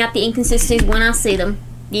I'll point out the inconsistencies when I see them.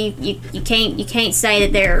 You can't say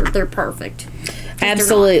that they're perfect.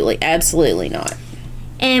 absolutely not.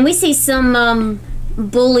 And we see some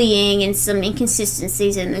bullying and some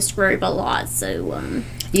inconsistencies in this group a lot. So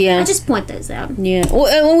Yeah. I just point those out. Yeah.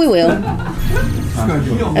 Well, we will.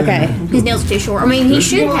 Okay. His nails are too short. I mean, he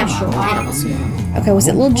should have short nails. Okay. Was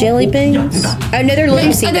it little jelly beans? Oh no, they're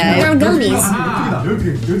Lucy Oh, though. they're gummies. 하나,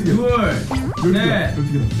 둘, 넷,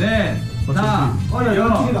 넷, 다,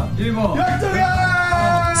 일곱,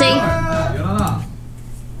 See, 열하나.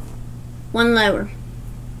 one lower.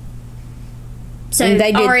 So And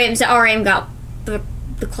they did- RM got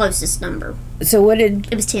the closest number. So what did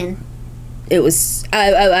It was 10. it was?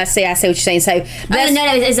 Oh, I see what you're saying. So Oh,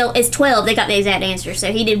 that's, no, it's 12. They got the exact answer.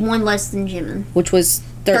 So he did one less than Jimin. which was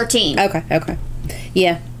 13. Okay.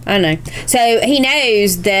 Yeah, I know. So he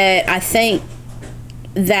knows that. I think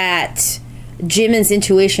that Jimin's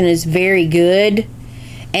intuition is very good,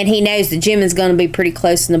 and he knows that Jimin's going to be pretty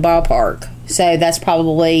close in the ballpark. So that's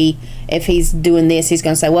probably, if he's doing this, he's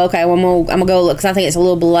going to say, well, okay, well, I'm gonna go look, because I think it's a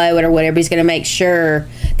little below it or whatever. He's going to make sure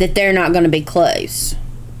that they're not going to be close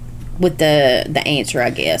with the answer, I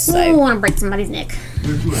guess. I So don't want to break somebody's neck.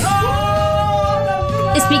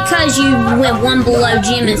 It's because you went one below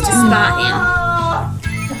Jimin's to spot him.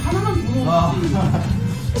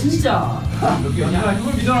 진짜. 여기 언니가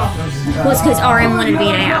그걸 믿어라. Well, it's because RM wanted to be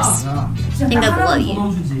an ass and go below you.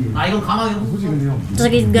 아 이건 가만히 Just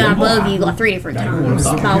like he's gone above you like 3 different times.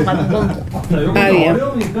 By one point. 자, 요거 Oh, yeah.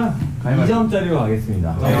 어려우니까 2점짜리로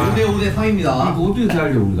가겠습니다. 5대 3입니다. 이거 어떻게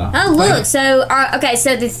하려 우리가? Oh look, so okay,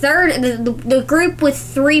 so the group with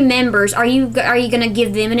 3 members, are you gonna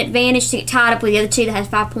give them an advantage to get tied up with the other 2 that has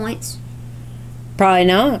 5 points? Probably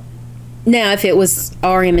not. Now, if it was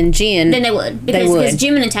RM and Jen, Then they would, because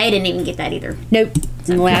Jimin and Tay didn't even get that either. nope. It's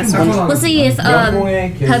in the last one. Let's see if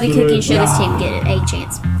Hubby Cookie and Sugar's team get it a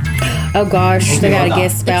chance. Oh gosh, they gotta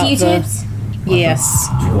guess The about the. Q-tips? Yes.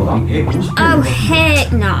 Oh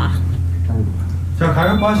heck nah. 자,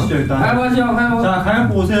 가위바위보 하시죠, 일단. 가위바위보. 자,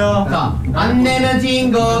 가위바위보 오세요. 자, 안 내면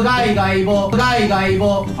진 거 가위가위보.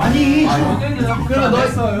 가위가위보. 아니. 그럼 너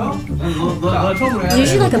했어요? 너 처음으로 It's 해.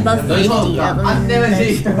 usually like above 50 of them. 안 내면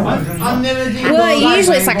진. 안 내면 진. Well,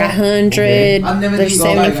 usually it's like 100. There's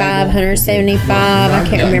 75, 175. I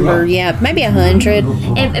can't remember. Yeah, maybe 100.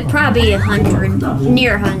 It'd probably be 100,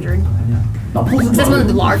 near 100. Because that's one of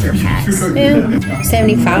the larger packs. Yeah,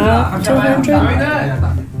 75 to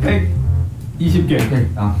 100. 120개.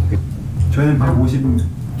 저희는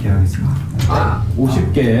 150개 하겠습니다.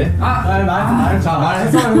 50개. 자,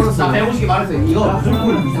 말했어. 자, 150개 말했어요. 이거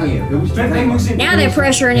무조건 이상이에요. 150. Now they're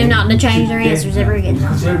pressuring him not to change their answers ever again.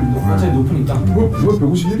 제일 높으니까. 왜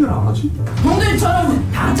 151개를 안 하지?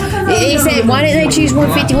 형들처럼 다 착한 He said, why didn't they choose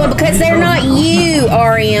 151? Because they're not you,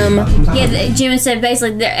 RM. Yeah, Jimin said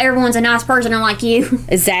basically that everyone's a nice person unlike you.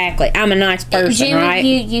 Exactly. I'm a nice person, Jimin, right?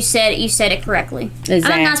 you said it correctly.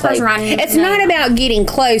 Exactly. I'm a nice person, right? It's not about getting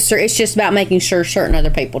closer. It's just about making sure certain other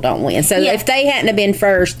people don't win. So Yeah. if they hadn't have been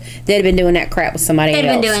first, they'd have been doing that crap with somebody They'd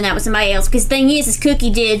else. have been doing that with somebody else. Because the thing is Cookie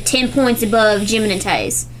did 10 points above Jimin and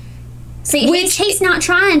Taze. See, he's not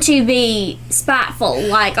trying to be spiteful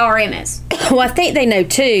like RM is. Well, I think they know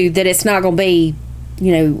too that it's not going to be,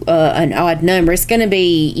 an odd number. It's going to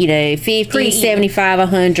be, 50, Pretty even. 75,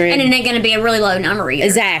 100. And it ain't going to be a really low number either.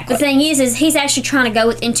 Exactly. The thing is he's actually trying to go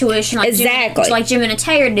with intuition like Exactly. Jimin and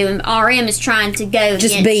Tay are doing. RM is trying to go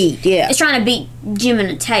Just against, beat, yeah. It's trying to beat Jimin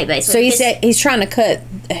and Tay, So basically. he said he's trying to cut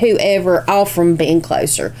whoever off from being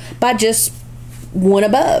closer by just one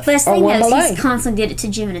above But that's the or thing one though, below. he's constantly did it to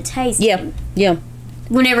Jimin and Tay's Yeah, team. yeah.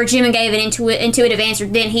 Whenever Jimin gave an intuitive answer,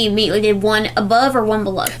 then he immediately did one above or one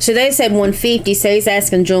below. So they said 150, so he's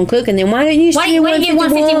asking Jungkook, and then why didn't you say Why did you get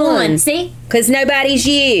 151? 151? See? Because nobody's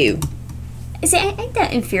you. See, ain't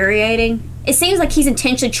that infuriating? It seems like he's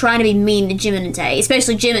intentionally trying to be mean to Jimin and Tay,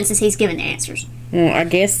 especially Jimin since he's giving the answers. I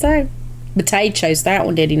guess so. But Tay chose that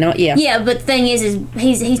one, did he not? Yeah. Yeah, but the thing is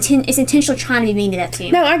he's intentionally trying to be mean to that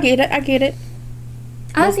team. No, I get it.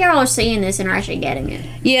 I hope y'all are seeing this and are actually getting it.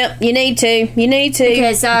 Yep, you need to.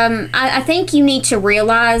 Because I think you need to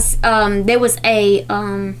realize there was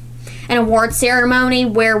an award ceremony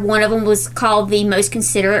where one of them was called the most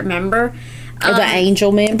considerate member. The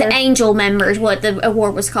angel member? The angel member is what the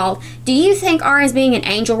award was called. Do you think R is being an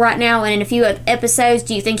angel right now? And in a few episodes,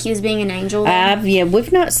 do you think he was being an angel? Yeah,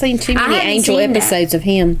 we've not seen too many haven't angel seen that. episodes of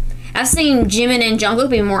him. I've seen Jimin and Jungkook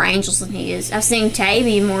be more angels than he is. I've seen Tay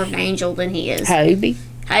be more of an angel than he is. Hobie.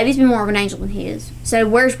 Hobie's been more of an angel than he is. So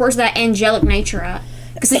where's that angelic nature at?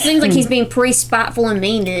 Because it seems like he's being pretty spiteful and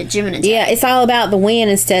mean to Jimin and Tay. Yeah, it's all about the win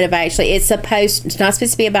instead of actually. It's not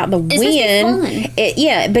supposed to be about the It's supposed to be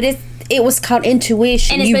win. fun. But it was called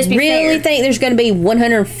intuition. And it's You supposed to be really fair. think there's going to be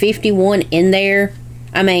 151 in there?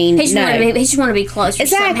 I mean, He just no. want to be closer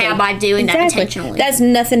somehow by doing that intentionally. That's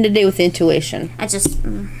nothing to do with intuition. I just.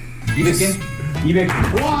 200개? 200개.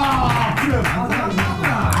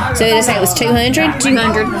 So did I say it was 200?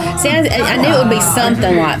 200. See, I knew it would be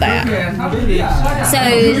something like that. So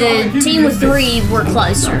the team with 3 were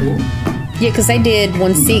closer. Yeah, because they did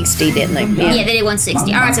 160, didn't they? Yeah, they did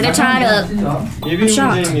 160. All right, so they're tied up. 예비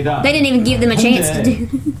Shocked. 문제입니다. They didn't even give them a chance to do.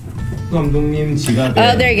 감독님 지갑에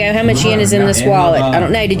Oh, there you go. How much yen is in this wallet? I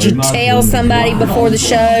don't know. Did you tell somebody before the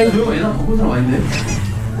show?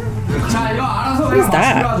 자 이거 알아서 Who's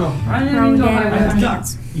that?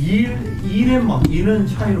 일은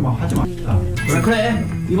차이로 막 하지 맙시다. 그래.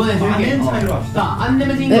 이번에 줄게. 차이로 합시다. 자, 안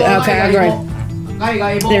내면 진 거 Okay, I agree.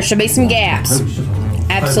 가위가위보. There should be some gaps.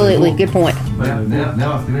 Absolutely. Good point. 내가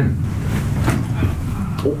봤을 때는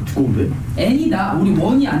두꺼운데? N이다. 우리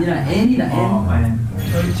원이 아니라 N이다. N.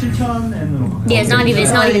 저희 7,000엔으로. Yeah, it's not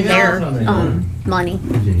even their money.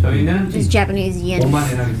 저희는 It's Japanese yen. 5만 원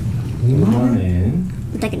하겠습니다. 5만엔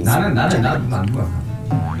I'm thinking it's 나는 안 좋아.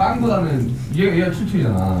 빵보다는 얘가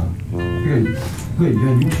 7천이잖아. 그게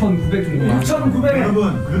 6,900 정도. 6,900엔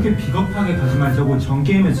여러분 그렇게 비겁하게 가지 말자고 전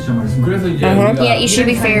게임에서 진짜 말씀. 그래서 이제 Yeah, you should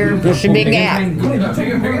be fair. There should be a gap. 그러니까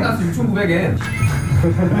 100엔 났어 6,900엔.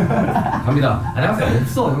 갑니다. 내가 봤을 때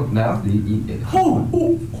없어. 형. 내가 봤을 때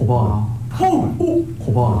거봐.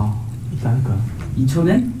 거봐. 있다니까.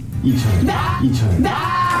 2,000엔? 2,000엔.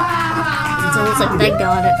 So it looks like they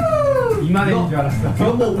got it. 이만해진 줄 알았어.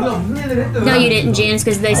 이거 뭐 우리가 무슨 일을 했든. No, you didn't, Jens,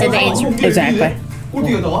 because they said they answered. Exactly.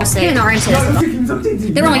 꼴찌가 나와? So you're not already said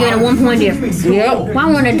it. They're only giving a 1 point difference. Yep. Why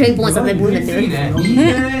one or 2 points if they wouldn't do it?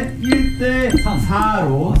 2대 1대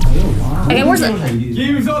 4로. Okay, where's the?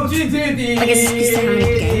 김석진 TD. I guess it's how many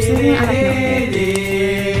games. I don't know.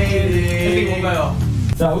 이게 뭔가요?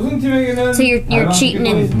 자, 우승팀에게는 So your cheating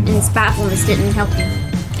and spitefulness didn't help you.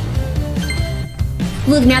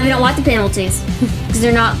 Look, now they don't like the penalties because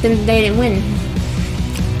they're not. They didn't win.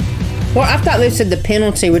 Well, I thought they said the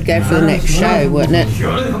penalty would go for the next show, wouldn't it?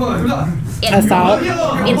 I thought.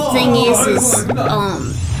 And the thing is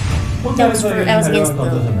that was against the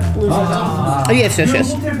loser team. Oh, yes, yes,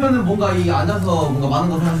 yes. 호텔 편은 뭔가 이 앉아서 뭔가 많은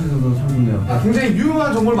것을 할 수 있어서 참 좋네요. 굉장히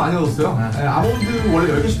유용한 정보를 많이 얻었어요. 아몬드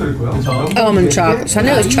원래 10개씩 들어있고요. Almond chocolates. I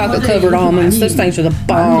know it's chocolate covered almonds. Those things are the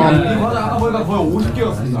bomb. 아까 보니까 거의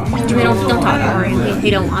 50개였습니다. Jimmy, don't talk about him. He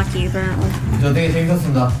don't like you apparently. 저 되게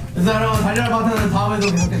재밌었습니다. 그래서 여러분 달려라 방탄은 다음에도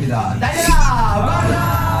계속됩니다. 달려라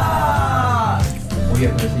방탄! 오예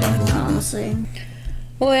벌써 양보. Honestly.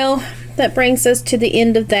 Well, that brings us to the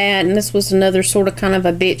end of that, and this was another sort of kind of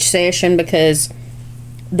a bitch session because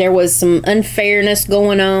there was some unfairness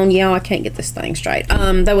going on. Yeah, I can't get this thing straight.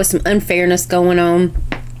 There was some unfairness going on,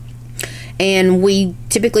 and we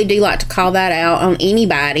typically do like to call that out on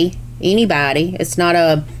anybody. It's not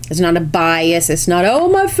a bias. It's not, oh,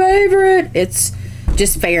 my favorite. It's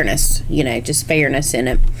just fairness, you know, just fairness in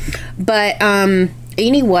it. But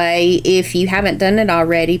anyway, if you haven't done it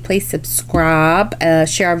already, please subscribe,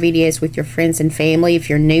 share our videos with your friends and family. If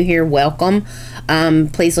you're new here, welcome.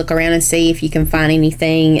 Please look around and see if you can find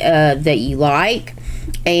anything that you like.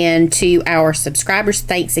 And to our subscribers,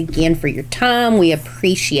 thanks again for your time. We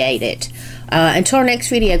appreciate it. Until our next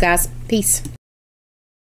video, guys. Peace.